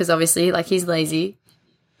sloth because obviously, like, he's lazy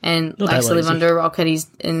and Not likes that to live lazy. under a rock, and he's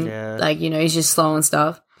just slow and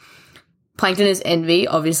stuff. Plankton is envy,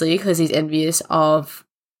 obviously, because he's envious of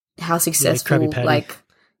how successful, Krabby Patty.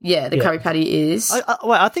 Krabby Patty is.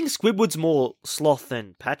 I think Squidward's more sloth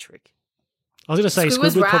than Patrick. I was going to say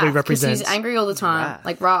Squidward's Squidward probably wrath, 'cause represents. he's angry all the time, Wrath.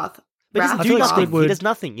 like wrath. But he Wrath, doesn't do like nothing. Squidward- He does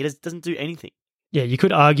nothing. He doesn't do anything. Yeah, you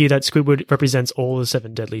could argue that Squidward represents all the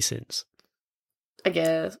 7 deadly sins. I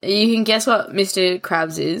guess. You can guess what Mr.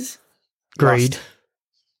 Krabs is. Greed.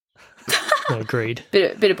 No, greed.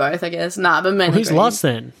 Bit of both, I guess. Nah, but mainly Well, who's greed. last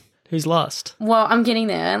then? Who's last? Well, I'm getting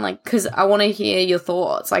there, and because I want to hear your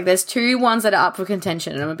thoughts. Like, there's 2 ones that are up for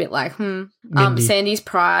contention, and I'm a bit like, Mindy. Sandy's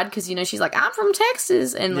pride, because she's like, I'm from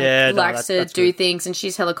Texas, and likes to that's do good. things, and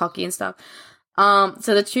she's hella cocky and stuff.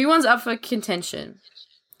 So the 2 ones up for contention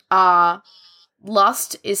are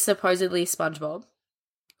Lust is supposedly SpongeBob,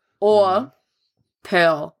 or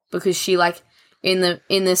Pearl, because she in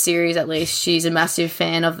the series at least, she's a massive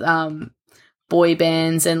fan of boy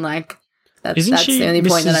bands and like that's the only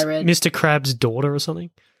point that I read. Mr. Krabs' daughter or something?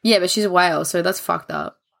 Yeah, but she's a whale, so that's fucked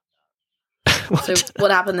up. So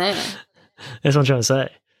what happened there? That's what I'm trying to say.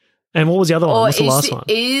 And what was the other one? What's the last one?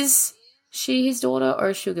 Is she his daughter or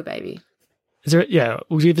a sugar baby? Is there? Yeah,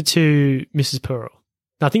 we'll give it to Mrs. Pearl.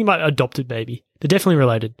 I think about adopted baby. They're definitely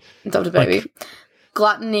related. Adopted baby.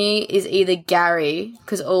 Gluttony is either Gary,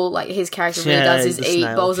 because all like his character really does is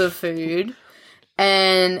eat bowls of food,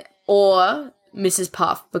 or Mrs.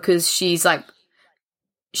 Puff, because she's like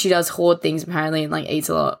she does hoard things apparently and like eats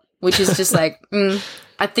a lot, which is just like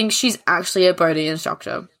I think she's actually a Bodhi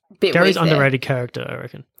instructor. Gary's underrated character, I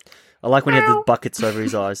reckon. I like when he had the buckets over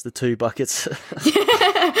his eyes, the 2 buckets.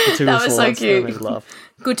 That was so cute. That made me laugh.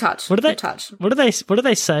 Good touch. What do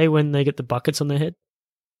they say when they get the buckets on their head?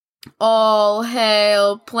 All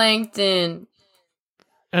hail Plankton.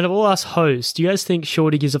 And of all us hosts, do you guys think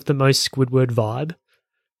Shorty gives off the most Squidward vibe?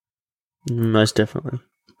 Most definitely.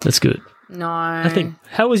 That's good. No. I think,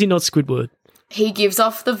 how is he not Squidward? He gives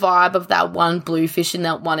off the vibe of that one bluefish in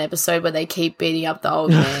that one episode where they keep beating up the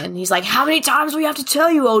old man. He's like, how many times do we have to tell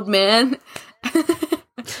you, old man?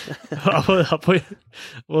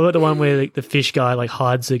 Well, the one where the fish guy like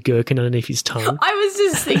hides a gherkin underneath his tongue. I was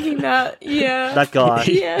just thinking that, yeah. That guy.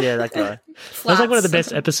 Yeah, that guy. That's like one of the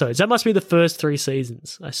best episodes. That must be the first 3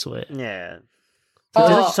 seasons, I swear. Yeah. There's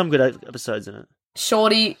actually some good episodes in it.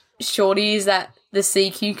 Shorty is that the sea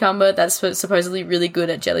cucumber that's supposedly really good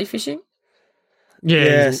at jellyfishing? Yeah.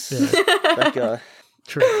 Yes. Yeah. That guy.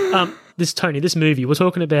 True. This movie, we're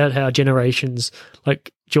talking about how generations,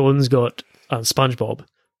 like Jordan's got SpongeBob,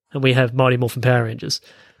 and we have Mighty Morphin Power Rangers.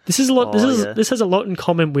 This is a lot. This has a lot in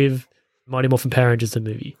common with Mighty Morphin Power Rangers, the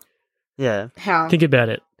movie. Yeah. How? Think about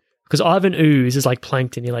it, because Ivan Ooze is like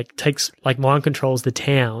Plankton. He like takes like mind controls the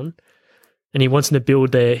town, and he wants them to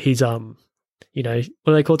build his what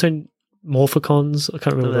are they called? Morphicons? I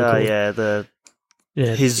can't remember. What they're called.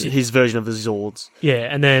 His version of the Zords. Yeah,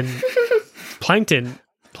 and then Plankton.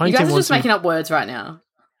 You guys are just making up words right now.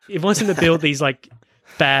 He wants him to build these like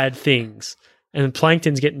bad things, and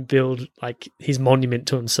Plankton's getting build like his monument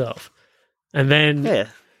to himself, and then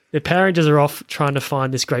the Power Rangers are off trying to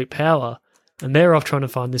find this great power, and they're off trying to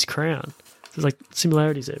find this crown. So there's like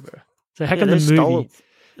similarities there, bro. So how can the movie?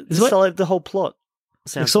 Stole the whole plot.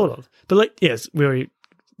 Sort of, but like yes, we already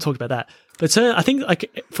talked about that. But so I think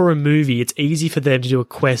like for a movie, it's easy for them to do a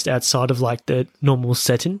quest outside of like the normal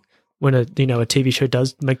setting when a TV show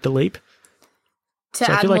does make the leap. To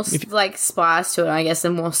add more spice to it, I guess,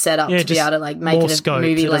 and more setup to be able to like make it a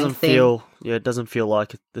movie-length thing. It doesn't feel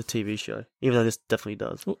like the TV show, even though this definitely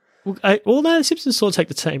does. Well, no, the Simpsons sort of take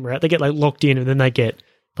the same route. They get like locked in and then they get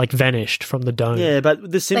like vanished from the dome. Yeah, but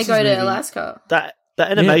the Simpsons they go to movie, Alaska. That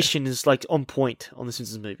animation is like on point on the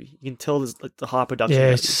Simpsons movie. You can tell there's like the high production.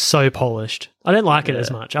 Yeah, it's so polished. I don't like it as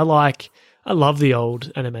much. I love the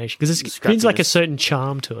old animation because it brings like a certain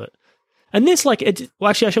charm to it. And this actually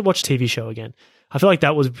I should watch TV show again. I feel like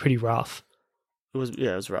that was pretty rough. It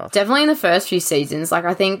was rough. Definitely in the first few seasons. Like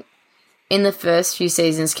I think in the first few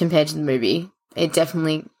seasons compared to the movie, it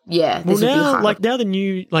definitely this would be hard. Now the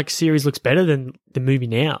new series looks better than the movie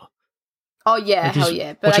now. Oh yeah, hell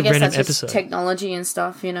yeah! But I guess that's just episode. Technology and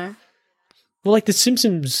stuff, Well, like the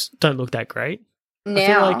Simpsons don't look that great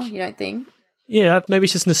now. You don't think? Yeah, maybe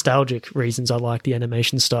it's just nostalgic reasons. I like the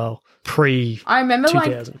animation style I remember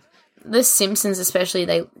 2000. Like the Simpsons, especially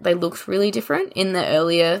they looked really different in the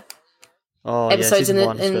earlier episodes in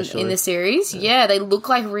the series. Yeah, they look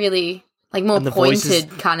like really like more pointed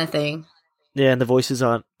kind of thing. Yeah, and the voices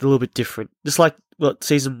aren't a little bit different. Just like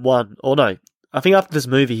season 1, or no, I think after this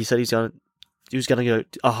movie, he said he was going to go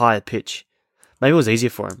a higher pitch. Maybe it was easier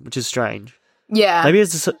for him, which is strange. Yeah. Maybe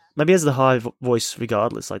he has the high voice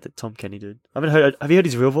regardless, like that Tom Kenny did. Have you heard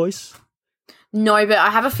his real voice? No, but I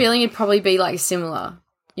have a feeling it'd probably be like similar.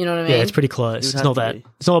 You know what I mean? Yeah, it's pretty close. It's not that.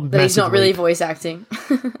 It's not. But he's not really voice acting.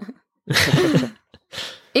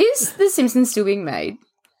 Is The Simpsons still being made?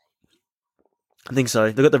 I think so.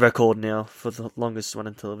 They've got the record now for the longest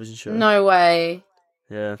running television show. No way.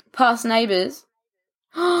 Yeah. Past Neighbours.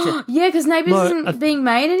 Yeah, because Neighbours isn't being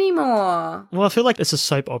made anymore. Well, I feel like it's a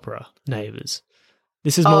soap opera, Neighbours.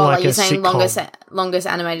 This is more like you're a saying sitcom. longest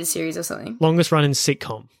animated series or something? Longest running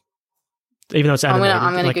sitcom. Even though it's animated.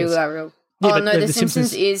 I'm going to Google that real. Yeah, no, The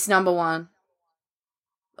Simpsons is number 1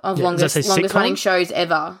 of longest running shows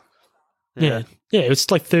ever. Yeah, it's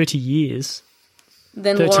like 30 years.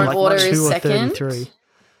 Then Law and Order is second. 33.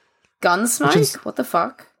 Gunsmoke? What the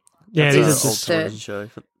fuck? Yeah, That's these are old just television show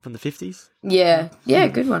from the 50s. Yeah,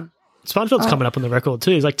 good one. SpongeBob's coming up on the record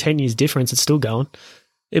too. It's like 10 years difference. It's still going.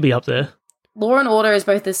 It'll be up there. Law and Order is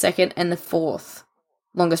both the second and the fourth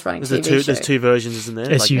longest running TV show. There's two versions, isn't there?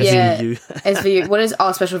 SVU. SVU. What is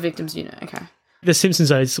Special Victims Unit? Okay. The Simpsons,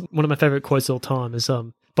 though, is one of my favourite quotes of all time. Is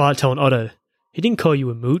Bart telling Otto, he didn't call you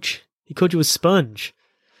a mooch. He called you a sponge.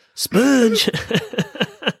 Sponge.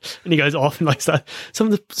 And he goes off and like something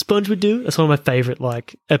the sponge would do. That's one of my favourite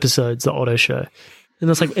like episodes, the Otto show. And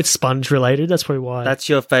it's like it's sponge related. That's probably why. That's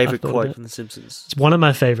your favourite quote from The Simpsons. It's one of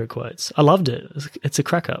my favourite quotes. I loved it. It's a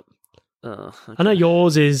crack up. Oh, okay. I know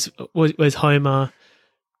yours was Homer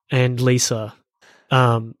and Lisa.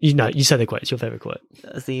 You say the quote. It's your favourite quote.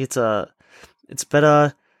 I think it's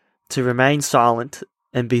better to remain silent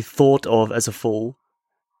and be thought of as a fool,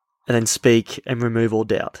 and then speak and remove all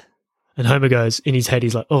doubt. And Homer goes in his head.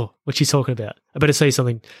 He's like, "Oh, what's she talking about? I better say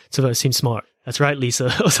something so that I seem smart." That's right,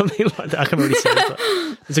 Lisa, or something like that. I can't really say it,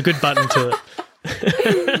 but there's a good button to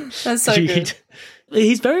it. That's so good.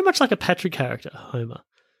 He's very much like a Patrick character, Homer.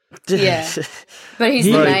 Yeah, but he's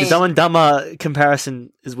the Bro, main. the Dumb and Dumber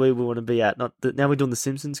comparison is where we want to be at. Now we're doing the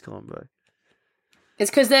Simpsons con, bro.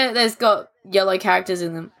 It's because there's got yellow characters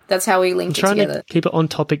in them. That's how we link it Trying together. to keep it on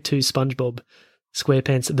topic to SpongeBob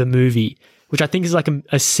SquarePants the movie, which I think is like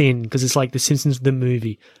a sin because it's like the Simpsons the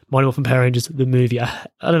movie, Mighty Morphin Power Rangers the movie. I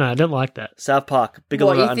don't know. I don't like that. South Park, Big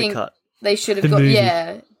Little Undercut. They should have The got. movie.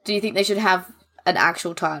 Yeah. Do you think they should have an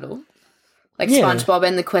actual title, like Yeah. SpongeBob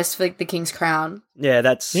and the Quest for the King's Crown? Yeah,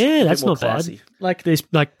 that's That's more not classy. bad. Like there's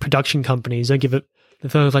like production companies don't give it. The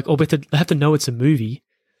thing is like, oh, but they have to know it's a movie.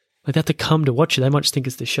 Like they have to come to watch it. They might just think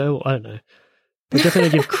it's the show. I don't know. They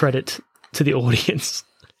definitely give credit to the audience.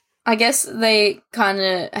 I guess they kind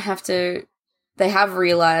of have to. They have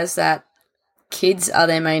realized that kids are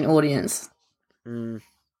their main audience. Mm.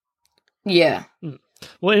 Yeah.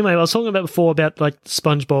 Well, anyway, I was talking about before about like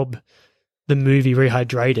SpongeBob, the movie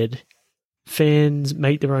Rehydrated. Fans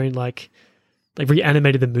make their own like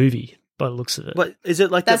reanimated the movie by the looks of it. What is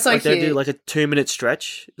it like? That's so like they do cute. like a 2-minute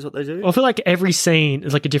stretch? Is what they do? Well, I feel like every scene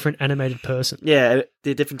is like a different animated person, Yeah,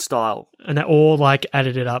 they're different style. and they all like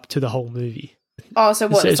added it up to the whole movie. Oh, so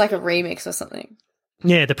what? It's- It's like a remix or something.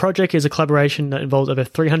 Yeah, the project is a collaboration that involves over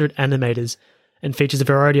 300 animators and features a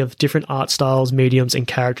variety of different art styles, mediums, and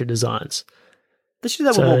character designs. They should do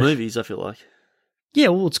that with more movies. I feel like Yeah,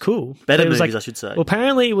 well, it's cool. better But it was movies, like, I should say. well,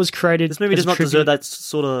 apparently it was created. This movie as does a not tribute- deserve that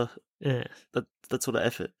sort of Yeah. that sort of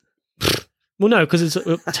effort. Well, no, because it's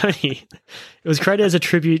Tony. It was created as a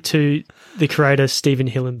tribute to the creator Steven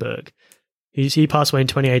Hillenburg. He passed away in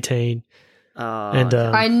 2018, and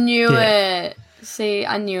I knew yeah. it. See,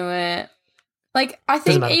 I knew it. Like, I Doesn't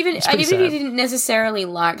think matter. even It's if pretty you sad. didn't necessarily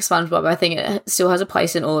like SpongeBob, I think it still has a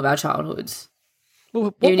place in all of our childhoods.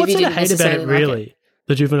 Well, Even if what's you there to didn't hate about it, necessarily like really?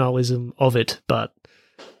 The juvenilism of it, but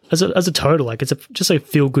as a total, like it's just a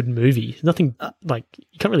feel good movie. Nothing like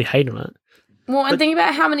you can't really hate on it. Well, and think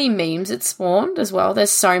about how many memes it spawned as well. There's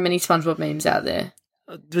so many SpongeBob memes out there.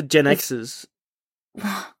 The Gen X's,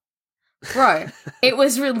 Bro, it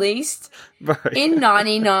was released bro. in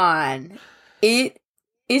 99. It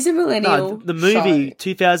is a millennial No, the movie show.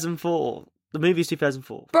 2004. The movie's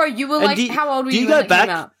 2004. Bro, you were And like, do you- how old were do you you when go it came back?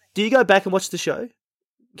 out? Do you go back and watch the show?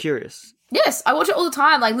 Curious. Yes, I watch it all the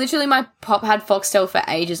time. Like, literally, my pop had Foxtel for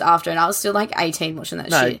ages after, and I was still, like, 18 watching that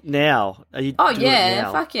No, shit. now. Are you Oh, doing it yeah,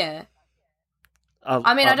 now? fuck yeah.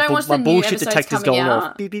 I mean, I don't watch my the new bullshit episodes detector's coming going out.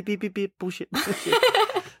 off. Beep, beep, beep, beep, beep. Bullshit. There's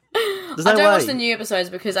I no don't way. watch the new episodes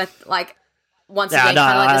because I, like, once Yeah, again, no,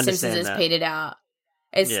 kind of I like The understand Simpsons has that. petered out.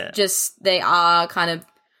 It's Yeah. just, they are kind of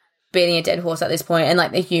beating a dead horse at this point, and,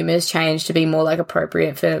 like, the humour's changed to be more, like,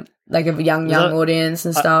 appropriate for, like, a young that- audience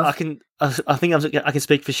and stuff. I think I can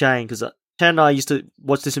speak for Shane because Shane and I used to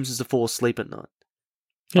watch The Simpsons to fall asleep at night.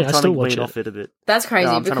 Yeah, I'm I trying still to watch wean it. off it a bit. That's crazy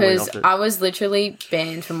I'm trying to wean because off it. I was literally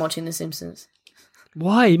banned from watching The Simpsons.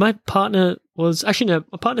 Why? My partner was actually no.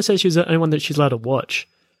 My partner says she was the only one that she's allowed to watch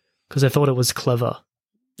because they thought it was clever.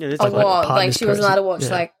 Yeah, it's Oh, like, like what? Like, partner's she wasn't allowed to watch, Yeah.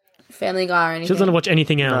 like, Family Guy or anything? She doesn't watch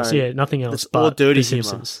anything else. No. Yeah, nothing else. It's but all dirty The humour.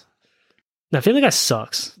 Simpsons. No, Family Guy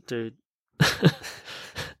sucks. dude.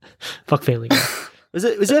 Fuck Family Guy. Was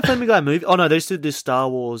there a Family Guy movie? Oh no, they just did this Star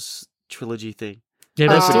Wars trilogy thing. Yeah,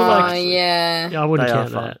 but it's still like. yeah. Yeah, I wouldn't They are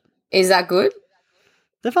count fun. that. Is that good?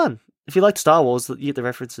 They're fun. If you like Star Wars, you get the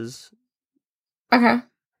references. Okay.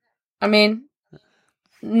 I mean,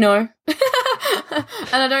 no.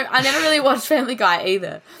 And I never really watched Family Guy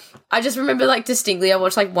either. I just remember, like, distinctly, I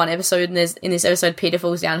watched, like, one episode, and in this episode, Peter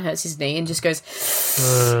falls down, hurts his knee, and just goes,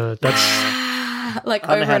 That's like, I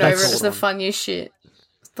don't know over how and that's over. It was the called. funniest shit.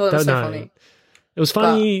 Thought it was so no. funny. It was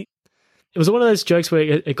funny. It was one of those jokes where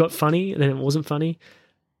it got funny and then it wasn't funny.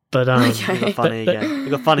 But Okay. It got funny again. It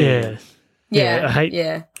got funny yeah, again. Yeah. I hate.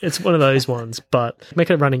 Yeah. It's one of those ones. But make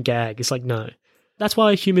it a running gag. It's like no. that's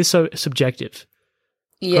why humor is so subjective.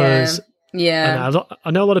 Yeah. 'Cause Yeah.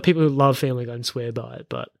 I know a lot of people who love Family Guy and swear by it,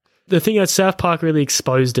 but the thing that South Park really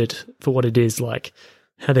exposed it for what it is, like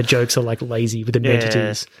how their jokes are like lazy with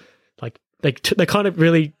amenities. Like they kind of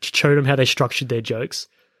really showed them how they structured their jokes.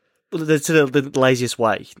 Well, that's the laziest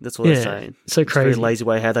way. That's what they're saying. So It's a crazy. very lazy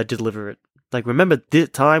way how they deliver it. Like, remember this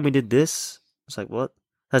time we did this? It's like, what?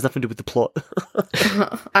 Has nothing to do with the plot.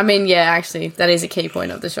 I mean, yeah, actually, that is a key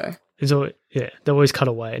point of the show. It's always, they always cut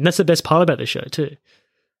away, and that's the best part about the show too.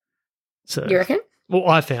 So You reckon? Well,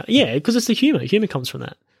 I found, because it's the humor. Humor comes from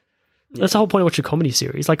that. That's the whole point of watching a comedy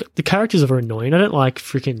series. Like, the characters are annoying. I don't like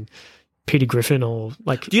freaking Peter Griffin or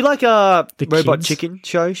like. Do you like the Robot kids. Chicken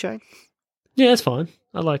show, Shane? Yeah, that's fine.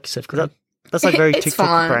 I like Seth Green. That's like very It's TikTok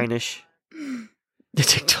fine. brainish. The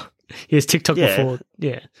TikTok. Yes, TikTok Yeah. before.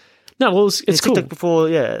 Yeah. No, well, it's cool. TikTok before,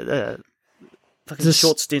 fucking This-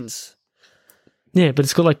 short stints. Yeah, but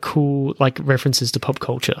it's got like cool like references to pop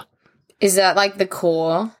culture. Is that like the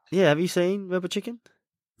core? Yeah, have you seen Robot Chicken?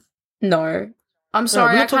 No. I'm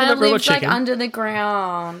sorry, we're I not talking kind of about Robot lived like Chicken. under the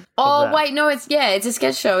ground. Oh, that? wait, no, it's a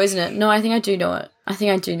sketch show, isn't it? No, I think I do know it.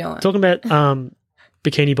 Talking about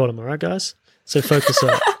Bikini Bottom, all right, guys? So focus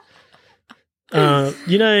up.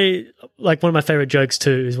 Like one of my favorite jokes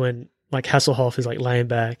too is when like Hasselhoff is like laying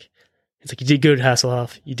back. It's like, you did good,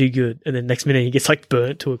 Hasselhoff. You did good. And then next minute he gets like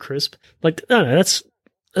burnt to a crisp. Like, no, that's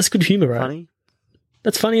good humor, right? Funny?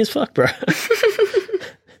 That's funny as fuck, bro.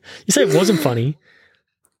 You say it wasn't funny.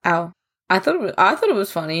 Ow. I thought it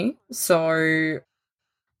was funny. So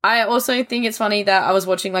I also think it's funny that I was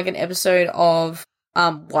watching like an episode of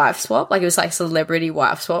Wife Swap. Like it was like Celebrity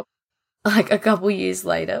Wife Swap. Like a couple years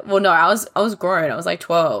later. Well, no, I was grown. I was like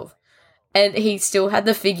 12. And he still had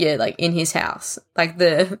the figure like in his house. Like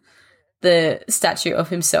the statue of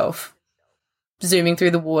himself zooming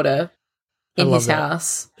through the water in his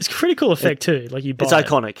house. It's a pretty cool effect too. Like you buy It's it.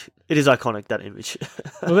 iconic. It is iconic, that image.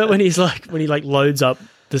 What about when he loads up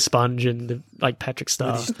the sponge and the like Patrick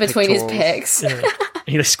Star. Between his pectorals. pecs. Yeah.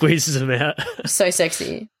 He like squeezes them out. So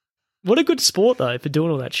sexy. What a good sport though for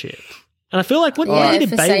doing all that shit. And I feel like when did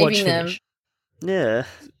for Baywatch saving them. finish? Yeah.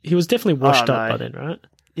 He was definitely washed Oh, up no. by then, right?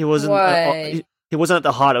 He wasn't Why? he wasn't at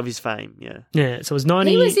the height of his fame, yeah. Yeah, so it was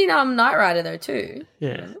 90. He was in Knight Rider though too.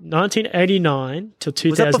 Yeah, 1989 till Was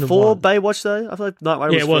 2001. that before Baywatch though? I feel like Knight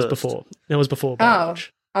Rider Yeah, it was first. before. It was before Baywatch.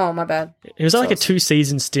 Oh, my bad. It was like a Sauce.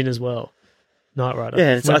 2-season stint as well. Knight Rider.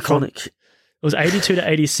 Yeah, it's Went from- iconic. It was 82 to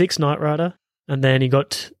 86 Knight Rider, and then he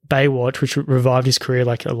got Baywatch, which revived his career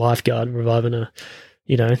like a lifeguard, reviving a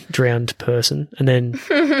drowned person, and then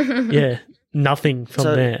nothing from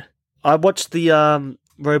So- there. I watched the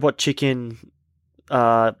Robot Chicken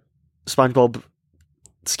SpongeBob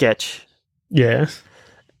sketch, Yeah,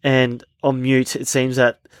 and on mute it seems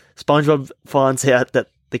that SpongeBob finds out that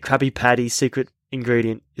the Krabby Patty's secret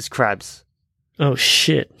ingredient is crabs. oh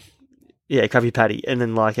shit. Yeah, Krabby Patty, and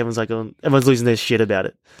then like everyone's losing their shit about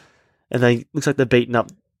it, and they looks like they're beating up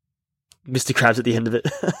Mr. Krabs at the end of it.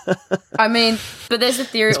 I mean, but there's a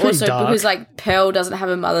theory It's pretty also dark. because like Pearl doesn't have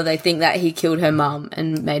a mother. They think that he killed her mum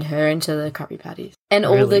and made her into the Krabby Patties. And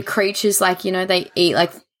all Really? the creatures, like they eat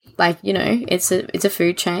like it's a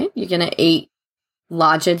food chain. You're gonna eat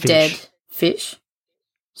larger Fish. dead fish.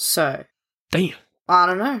 So Damn. I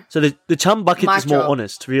don't know. So the chum bucket Mic is more drop.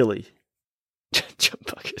 honest, really. Jump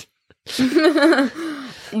bucket.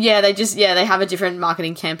 Yeah, they have a different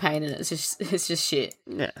marketing campaign and it's just shit.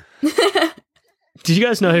 Yeah. Did you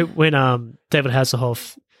guys know when David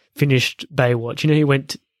Hasselhoff finished Baywatch? He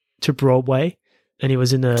went to Broadway and he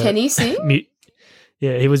was in a Can he sing?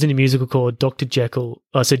 he was in a musical called Dr. Jekyll.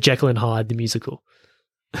 Oh, so Jekyll and Hyde, the musical.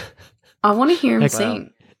 I want to hear him Wow.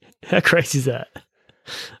 sing. How crazy is that?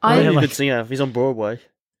 I- He's a like- good singer. He's on Broadway.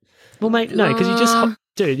 Well, mate, no, because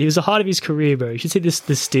dude, he was the height of his career, bro. You should see the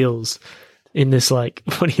stills in this, like,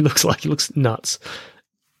 what he looks like. He looks nuts.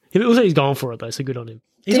 He looks like he's going for it, though, so good on him.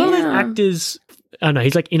 He's one of those Damn. actors, I don't know,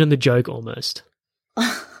 he's like in on the joke almost.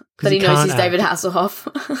 But he knows can't he's David act.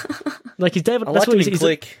 Hasselhoff. Like, he's David, I that's like what him in he's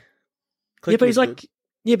Click. yeah, but he's was like, good.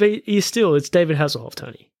 yeah, but he's still, it's David Hasselhoff,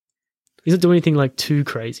 Tony. He's not doing anything, like, too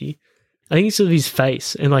crazy. I think it's sort of his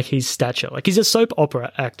face and, like, his stature. Like, he's a soap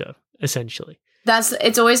opera actor, essentially.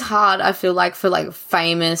 It's always hard, I feel like, for like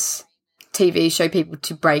famous TV show people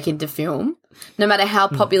to break into film. No matter how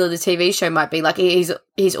popular the TV show might be, like he's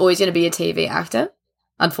always going to be a TV actor,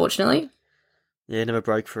 unfortunately. Yeah, never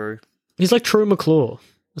broke through. He's like Troy McClure.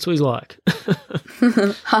 That's what he's like.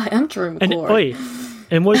 Hi, I'm Drew And, McClure.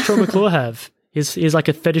 and what does Troy McClure have? He has like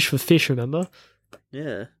a fetish for fish, remember?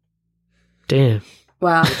 Yeah. Damn.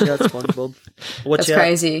 Wow, Watch out, SpongeBob. Watch that's out,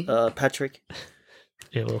 crazy. Patrick.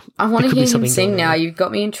 Yeah, well, I want there to could be hear him something sing going now. on. You've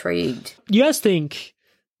got me intrigued. You guys think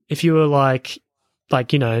if you were like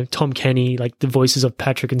Tom Kenny, like the voices of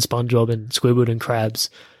Patrick and SpongeBob and Squidward and Krabs,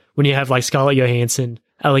 when you have like Scarlett Johansson,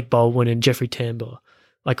 Alec Baldwin, and Jeffrey Tambor,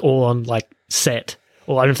 like all on like set,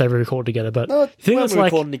 or I don't know if they were recorded together, but No, you think we're that's like,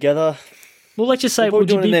 recording together. well, let's just say, We're would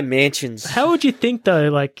you doing in be, their mansions. how would you think though?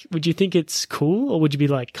 Like, would you think it's cool, or would you be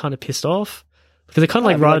like kind of pissed off because they're kind of No,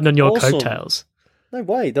 like they're, riding like, on your awesome. coattails? No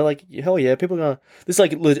way. They're like, hell yeah, people are going to... This is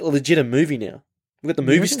like a legit a movie now. We've got the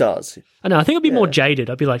movie stars. I know. I think I'd be more Yeah. jaded.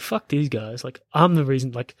 I'd be like, fuck these guys. Like, I'm the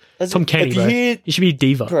reason. Like, As Tom if Kenny, you bro. hear- You should be a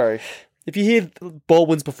diva. Bro, if you hear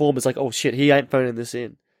Baldwin's performance, like, oh shit, he ain't phoning this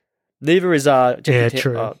in. Neither is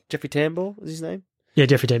True. Jeffrey Tambor, is his name? Yeah,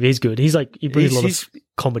 Jeffrey Tambor. He's good. He's like, he brings a lot He's- of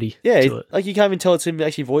comedy Yeah, to it. like you can't even tell it's him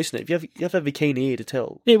actually voicing it. You have to have a keen ear to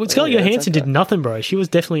tell. Yeah, well, Scarlett that's Johansson did okay. nothing, bro. She was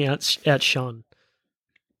definitely outshone.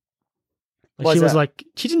 Like, Why she is was that? like,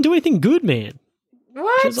 she didn't do anything good, man. She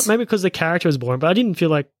What? was, maybe because the character was boring, but I didn't feel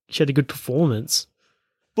like she had a good performance.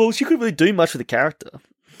 Well, she couldn't really do much for the character.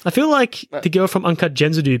 I feel like the girl from Uncut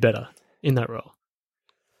Gems would do better in that role.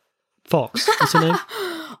 Fox. What's her name?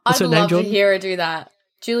 I'd her name, love to Jordan? hear her do that.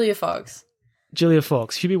 Julia Fox. Julia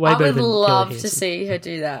Fox. She'd be way I better would than love Kelly to Hansen. see her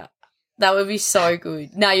do that. That would be so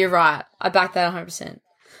good. No, you're right. I back that 100%.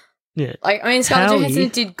 Yeah. Like, I mean, Scarlett Howie. Johansson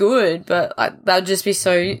did good, but like, that would just be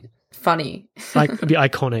so funny. Like, it'd be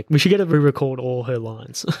iconic. We should get her to re-record all her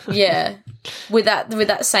lines. Yeah, with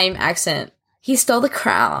that same accent. He stole the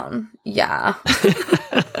crown. Yeah.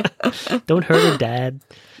 Don't hurt her dad.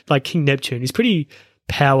 Like King Neptune. He's pretty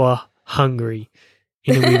power hungry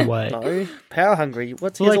in a weird way. No, power hungry. He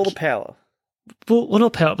has Like- all the power. Well,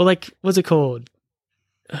 not power, but like, what's it called?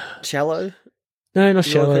 Shallow. No, not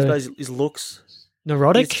He all cares shallow. about his looks.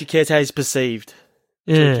 Neurotic? He cares how he's perceived.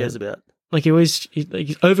 That's what he Yeah. cares about. Like he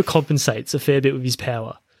overcompensates a fair bit with his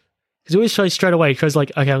power. Because he always tries straight away. He tries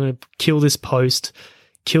like, okay, I'm going to kill this post,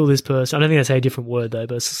 kill this person. I don't think that's a different word though,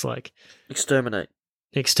 but it's just like Exterminate.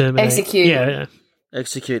 exterminate. Execute. Yeah.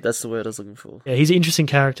 Execute. That's the word I was looking for. Yeah, he's an interesting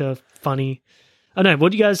character, funny. I don't know.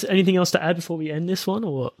 What do you guys? Anything else to add before we end this one,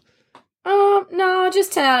 or what? No,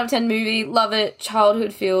 just 10 out of 10 movie. Love it.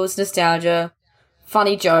 Childhood feels, nostalgia,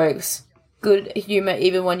 funny jokes, good humor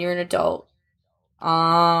even when you're an adult.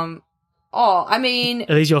 I mean,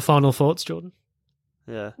 Are these your final thoughts, Jordan?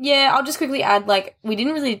 Yeah. yeah, I'll just quickly add, like, we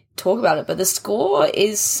didn't really talk about it, but the score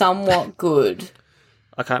is somewhat good.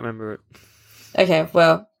 I can't remember it. Okay,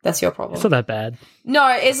 well, that's your problem. It's not that bad. No,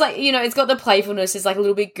 it's like, you know, it's got the playfulness, it's like a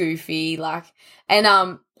little bit goofy, like,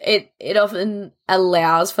 and it often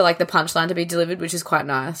allows for like the punchline to be delivered, which is quite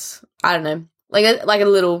nice. I don't know, like a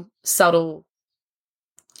little subtle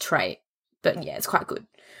trait, but yeah, it's quite good.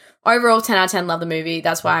 Overall, 10 out of 10, love the movie.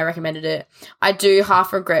 That's why I recommended it. I do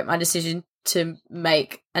half regret my decision to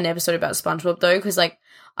make an episode about SpongeBob though, because like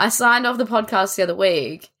I signed off the podcast the other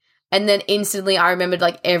week. And then instantly I remembered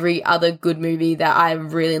like every other good movie that I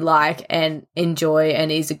really like and enjoy and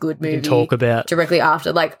is a good We movie. can talk about. Directly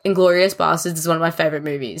after. Like Inglourious Basterds is one of my favourite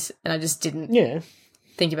movies. And I just didn't Yeah.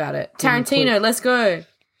 think about it. Didn't Tarantino, click. let's go.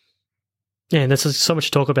 Yeah, and there's so much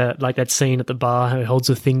to talk about, like that scene at the bar, how he holds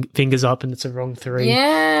the fingers up and it's a wrong three.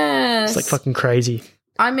 Yes. It's like fucking crazy.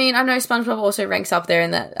 I mean, I know SpongeBob also ranks up there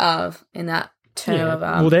in that term Yeah. of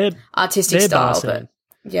Well, their artistic bar style, scene.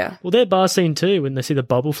 but yeah. Well, their bar scene too, when they see the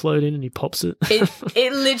bubble float in and he pops it.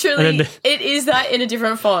 It literally And then it is that in a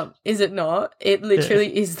different font, is it not? It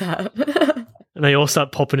literally is that. And they all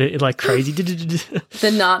start popping it like crazy.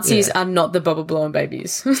 The Nazis are not the bubble blowing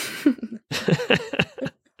babies.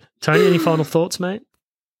 Tony, any final thoughts, mate?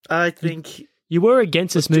 I think You were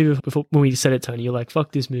against this movie before when we said it, Tony. You're like,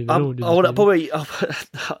 fuck this movie. I don't want to do this movie.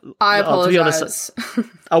 I to be honest,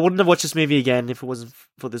 apologize. I wouldn't have watched this movie again if it wasn't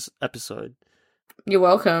for this episode. You're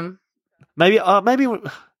welcome. Maybe I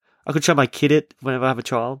could show my kid it whenever I have a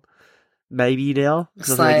child. Maybe now,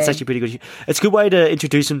 because I think it's Slay. actually pretty good. It's a good way to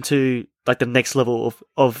introduce him to like the next level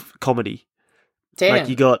of comedy. Damn.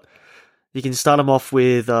 Like you can start them off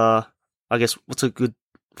with I guess what's a good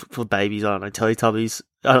for babies? I don't know, Teletubbies.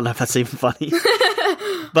 I don't know if that's even funny.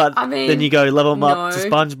 But I mean, then you go level them up to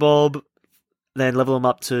no. SpongeBob, then level them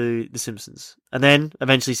up to The Simpsons, and then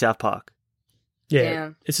eventually South Park. Yeah,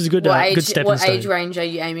 Damn. this is a good, what good stepping what stone. age range are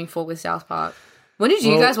you aiming for with South Park? When did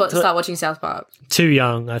you Well, guys start watching South Park? Too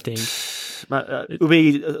young, I think. It would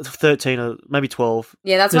be 13 or maybe 12.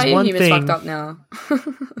 Yeah, that's There's why your one humor's thing- fucked up now.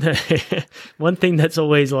 One thing that's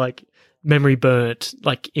always like memory burnt,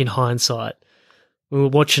 like in hindsight, we were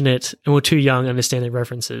watching it and we were too young to understand the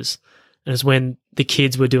references. And it's when the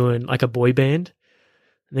kids were doing like a boy band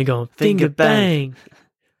and they're going, finger bang,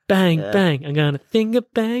 bang, Yeah. bang. I'm going to finger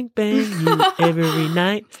bang, bang you every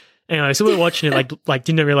night. Anyway, so we're watching it, like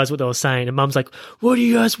didn't realize what they were saying, and Mum's like, "What are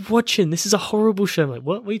you guys watching? This is a horrible show." I'm like,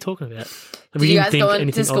 "What? What are you talking about?" And Did you guys go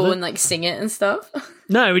into school and like sing it and stuff?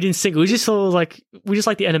 No, we didn't sing. We just saw we just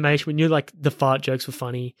like the animation. We knew like the fart jokes were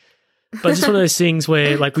funny, but it's just one of those things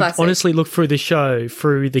where like we honestly look through the show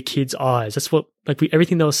through the kids' eyes. That's what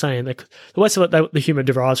everything they were saying. Like the way the humor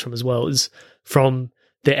derives from as well is from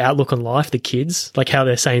their outlook on life. The kids, like how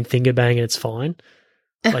they're saying "finger bang" and it's fine.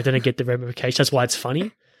 Like they don't get the ramifications. That's why it's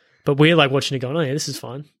funny. But we're like watching it going, "Oh yeah, this is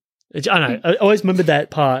fun." I don't know. I always remember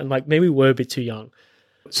that part, and like maybe we were a bit too young.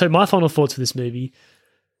 So my final thoughts for this movie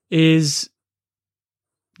is,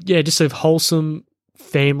 yeah, just a wholesome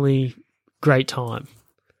family, great time.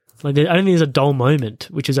 Like I don't think there's a dull moment,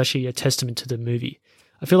 which is actually a testament to the movie.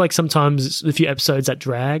 I feel like sometimes a few episodes that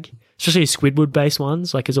drag, especially Squidward-based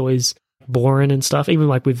ones, like is always boring and stuff. Even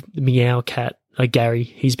like with Meow Cat, like Gary,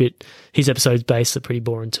 his episodes based are pretty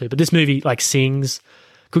boring too. But this movie like sings,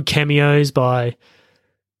 good cameos by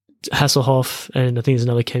Hasselhoff, and I think there's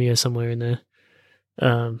another cameo somewhere in there.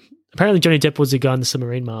 Apparently Johnny Depp was the guy in the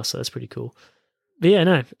submarine mask, so that's pretty cool. But yeah,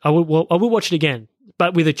 no, I will watch it again,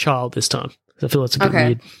 but with a child this time. I feel that's a bit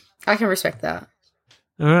weird. I can respect that.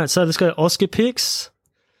 All right, so let's go Oscar picks.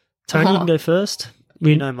 Tony, you can go first.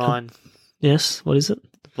 You know mine. Yes, what is it?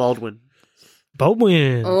 Baldwin.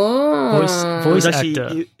 Oh. Voice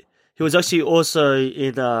actor. He was actually also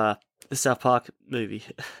in the South Park movie.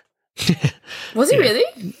 Was he really?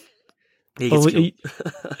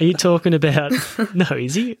 Are you talking about... No,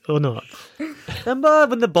 is he or not? Remember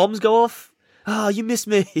when the bombs go off? Oh, you missed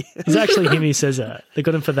me. It's actually him who says that. They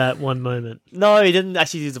got him for that one moment. No, he didn't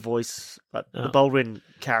actually use the voice, but the Baldwin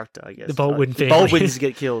character, I guess. The Baldwin family. Baldwins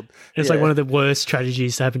get killed. It's like one of the worst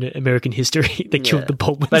tragedies to happen in American history. They killed the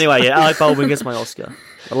Baldwins. But anyway, Alec Baldwin gets my Oscar.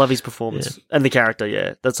 I love his performance. And the character,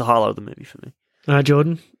 yeah. That's the highlight of the movie for me. All right,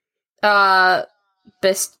 Jordan?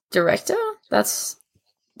 Best director? That's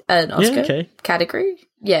an Oscar category?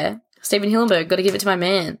 Yeah. Stephen Hillenburg. Got to give it to my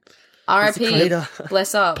man. R.I.P.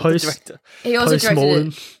 Bless up. He also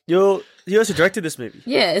directed it. You also directed this movie?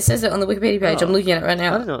 Yeah, it says it on the Wikipedia page. I'm looking at it right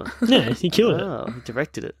now. I don't know. Yeah, he killed it. Oh, he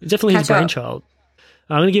directed it. It's definitely his brainchild.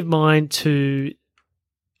 I'm going to give mine to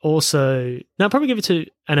probably give it to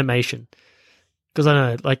animation. Because I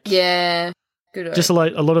know, like... Yeah, good. Just a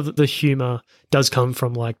lot of the humour does come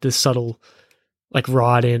from, like, the subtle, like,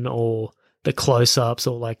 writing or... the close-ups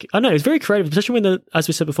or like, I don't know, it's very creative, especially when as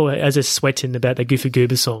we said before, as they're sweating about the Goofy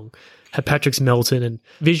Goobers song, how Patrick's melting, and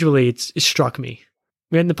visually it struck me.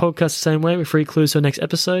 We end the podcast the same way with 3 clues for the next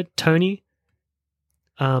episode. Tony,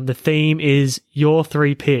 the theme is your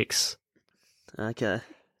 3 picks. Okay.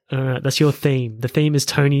 All right, that's your theme. The theme is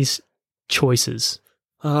Tony's choices.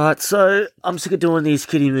 All right, so I'm sick of doing these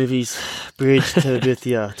kiddie movies. Bridge to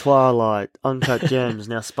Bithia, Twilight, Uncut Gems,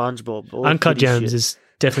 now SpongeBob. Uncut Gems is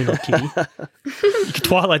definitely not kiddie.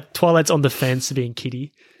 Twilight's on the fence of being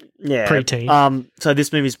kiddie. Yeah. Preteen. So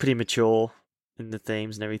this movie's pretty mature in the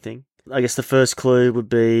themes and everything. I guess the first clue would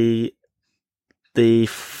be the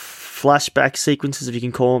flashback sequences, if you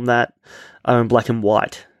can call them that, are in black and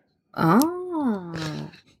white. Oh.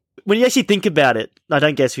 When you actually think about it, I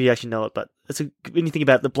don't guess if you actually know it, but when you think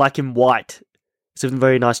about the black and white, it's a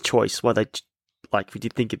very nice choice. Why they if you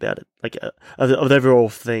think about it, like of the overall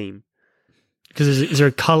theme. Because is there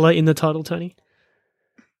a colour in the title, Tony?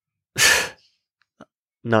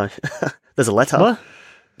 No. There's a letter. What?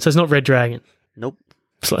 So it's not Red Dragon? Nope.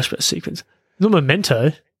 Flashback sequence. It's not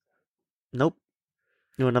Memento? Nope.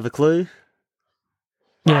 You want another clue?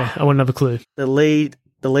 Yeah, I want another clue. The lead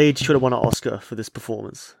should have won an Oscar for this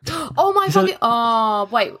performance. Oh my fucking... Oh,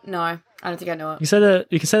 wait. No, I don't think I know it.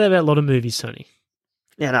 You can say that about a lot of movies, Tony.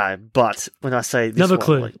 Yeah, no, but when I say this another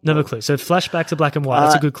clue. So flashbacks are black and white.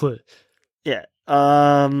 That's a good clue. Yeah.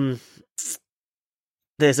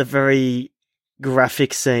 There's a very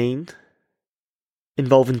graphic scene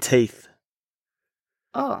involving teeth.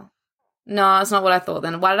 Oh. No, it's not what I thought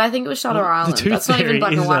then. Why did I think it was Shutter Island? That's not even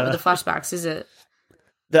black and white with the flashbacks, is it?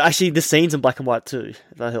 The scene's in black and white too,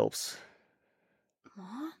 if that helps.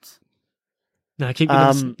 What? No, keep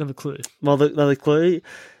giving another clue. Well, another clue.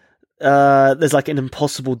 There's like an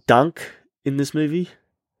impossible dunk in this movie.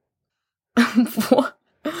 What?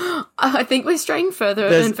 I think we're straying further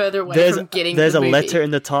and further away from getting There's the a movie. letter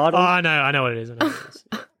in the title. Oh, I know what it is.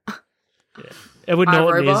 Yeah. Edward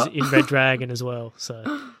Norton is in Red Dragon as well. So,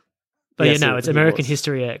 but yes, it's American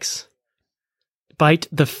History X. Bite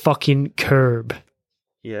the fucking curb.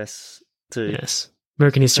 Yes, too. Yes,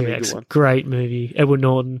 American History X. Great movie. Edward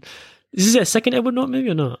Norton. Is this our second Edward Norton movie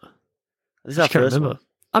or not? This is our first one.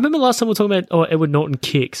 I remember last time we were talking about Edward Norton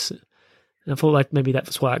kicks. And I thought maybe that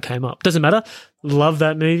was why it came up. Doesn't matter. Love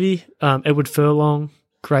that movie. Edward Furlong.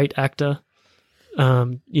 great actor.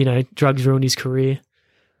 Drugs ruined his career.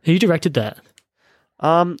 Who directed that?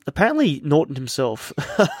 Apparently Norton himself.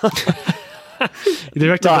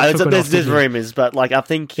 There's rumors, but like I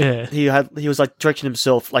think he was like directing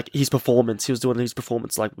himself, like his performance. He was doing his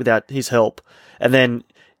performance like without his help, and then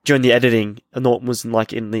during the editing, Norton was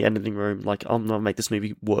like in the editing room, like I'm gonna make this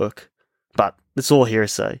movie work. But it's all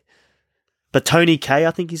hearsay. But Tony K,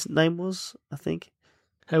 I think his name was. I think.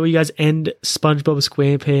 How will you guys end SpongeBob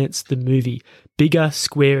SquarePants the movie? Bigger,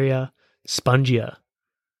 squarier, spongier.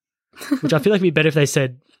 Which I feel like it'd be better if they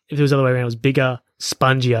said, if it was the other way around, it was bigger,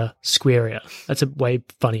 spongier, squarier. That's a way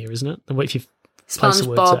funnier, isn't it? Than if you place the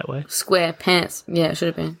words that way. SquarePants. Yeah, it should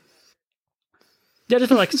have been. Yeah, I just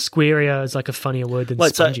feel like squarier is like a funnier word than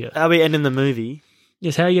spongier. So how are we ending the movie?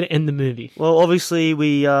 Yes, how are you going to end the movie? Well, obviously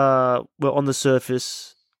we're on the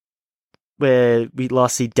surface where we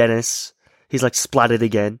last see Dennis. He's like splattered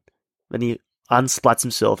again, and he unsplats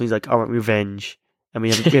himself. He's like, I want revenge. And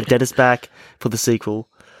we have Dennis back for the sequel.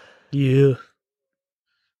 Yeah.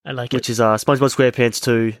 I like which is SpongeBob SquarePants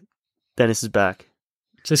 2, Dennis is back.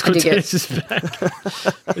 So it's called Dennis is back.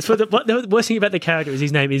 The worst thing about the character is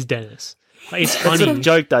his name is Dennis. Like, it's funny. That's the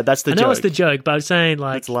joke, though. That's the joke. I know it's the joke, but I'm saying,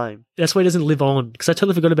 like... It's lame. That's why he doesn't live on, because I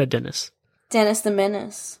totally forgot about Dennis. Dennis the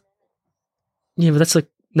Menace. Yeah, but that's like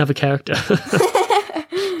another character.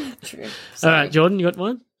 True. All right, Jordan, you got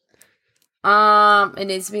one? It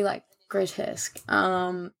needs to be, like, grotesque.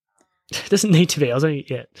 It doesn't need to be. I was only...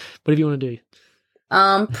 Yeah. Whatever you want to do.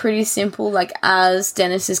 Pretty simple. Like, as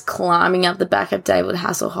Dennis is climbing up the back of David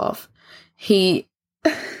Hasselhoff, he...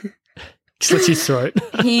 slits his throat.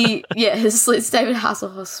 He slits David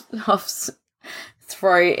Hasselhoff's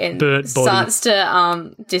throat and starts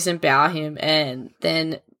to disembowel him, and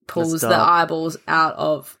then pulls the eyeballs out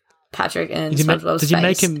of Patrick and SpongeBob's face.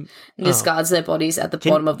 Make him and discards their bodies at the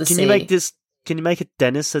bottom of the sea. Can you make it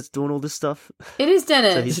Dennis that's doing all this stuff? It is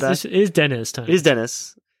Dennis. So he's back? It is Dennis, Tony. It is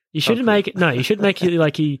Dennis. You shouldn't make it. No, you should make it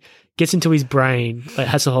like he gets into his brain, like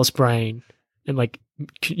Hasselhoff's brain, and like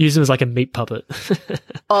use him as like a meat puppet.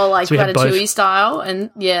 Or like so Ratatouille style,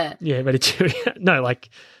 and yeah, Ratatouille. No, like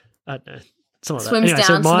I don't know, something swims like that.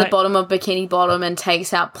 down to the bottom of Bikini Bottom and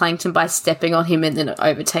takes out Plankton by stepping on him, and then it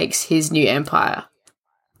overtakes his new empire.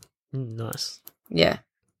 Nice. Yeah.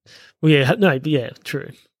 Well, yeah,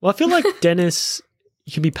 true. Well, I feel like Dennis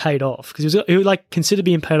can be paid off because he was like considered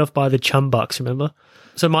being paid off by the Chum Bucks. Remember?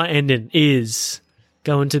 So my ending is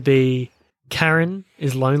going to be Karen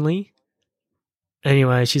is lonely.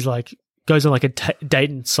 Anyway, she's like goes on like a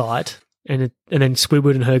dating site, and then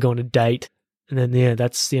Squidward and her go on a date, and then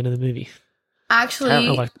that's the end of the movie.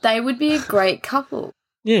 Actually, they would be a great couple.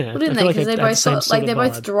 Yeah, wouldn't they? Because they're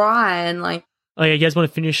both dry and like. Oh yeah, you guys want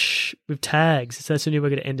to finish with tags? So that's the new way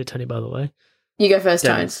we're going to end it, Tony. By the way, you go first,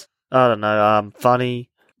 Tones. I don't know. Funny,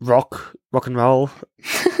 rock and roll,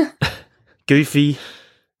 goofy,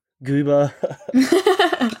 goober.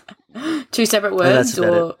 Two separate words,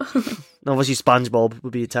 or obviously SpongeBob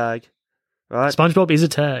would be a tag, right? SpongeBob is a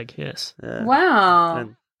tag, yes. Yeah.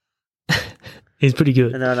 Wow, he's pretty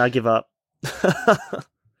good. And then I give up.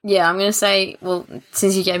 Yeah, I'm going to say. Well,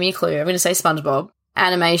 since you gave me a clue, I'm going to say SpongeBob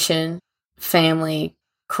animation. Family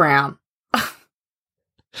crown. All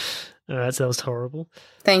right, so that was horrible.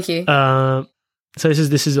 Thank you. So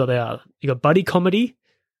this is what they are. You got buddy comedy.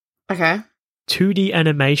 Okay. 2D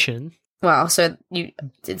animation. Wow, so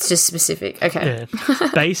it's just specific. Okay. Yeah.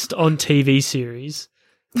 Based on TV series.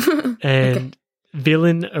 And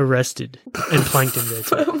villain arrested. And Plankton there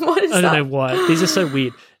too. What is I don't know why. These are so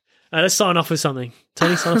weird. Let's sign off with something.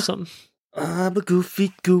 Tony, sign off with something. I'm a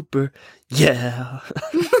Goofy Goober. Yeah.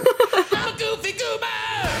 I'm a Goofy Goober.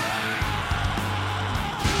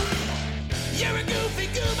 You're a Goofy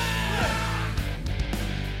Goober.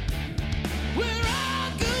 We're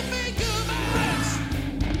all Goofy Goobers.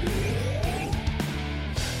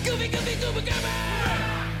 Goofy Goober Goober.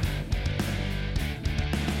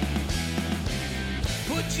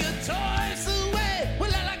 Put your toys away.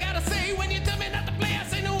 Well, all I gotta say when you tell me not to play, I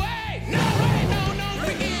say no way. No way, no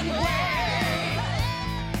freaking way.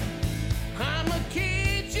 I'm a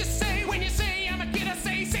kid, you say. When you say I'm a kid, I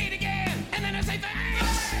say it again. And then I say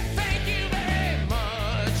thanks. Thank you very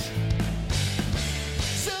much.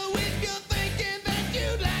 So if you're thinking that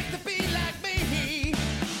you'd like to be like me,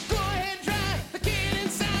 go ahead and try. The kid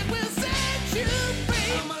inside will set you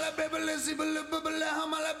free. I'm a baby, Lizzie, I'm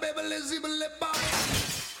a baby, Lizzie,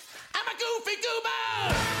 I'm a Goofy Goober.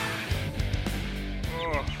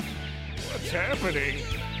 Oh, what's happening?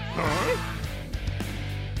 Huh?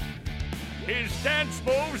 His dance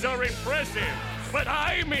moves are impressive, but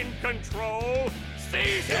I'm in control.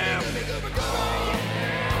 Seize him!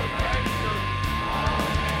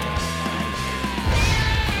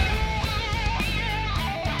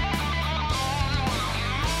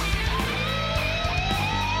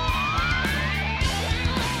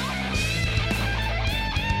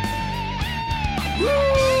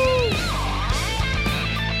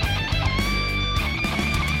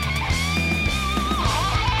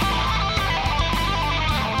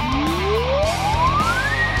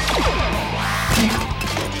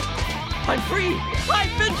 I'm free!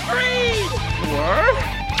 I've been freed! What?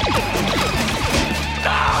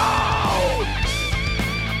 No!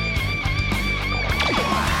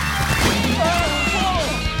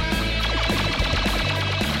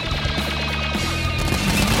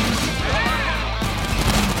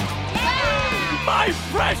 My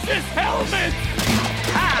precious helmet!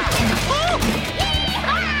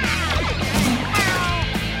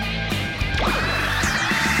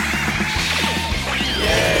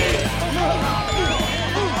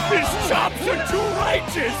 His chops are too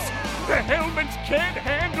righteous! The helmets can't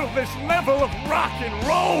handle this level of rock and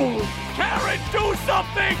roll! Karen, do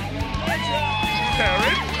something!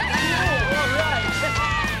 Karen?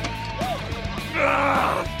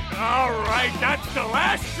 All right, that's the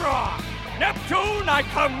last straw! Neptune, I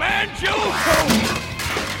command you to...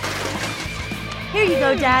 Here you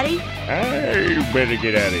go, Daddy. Hey, you better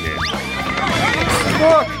get out of here.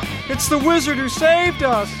 Look! It's the wizard who saved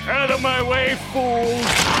us! Out of my way, fool!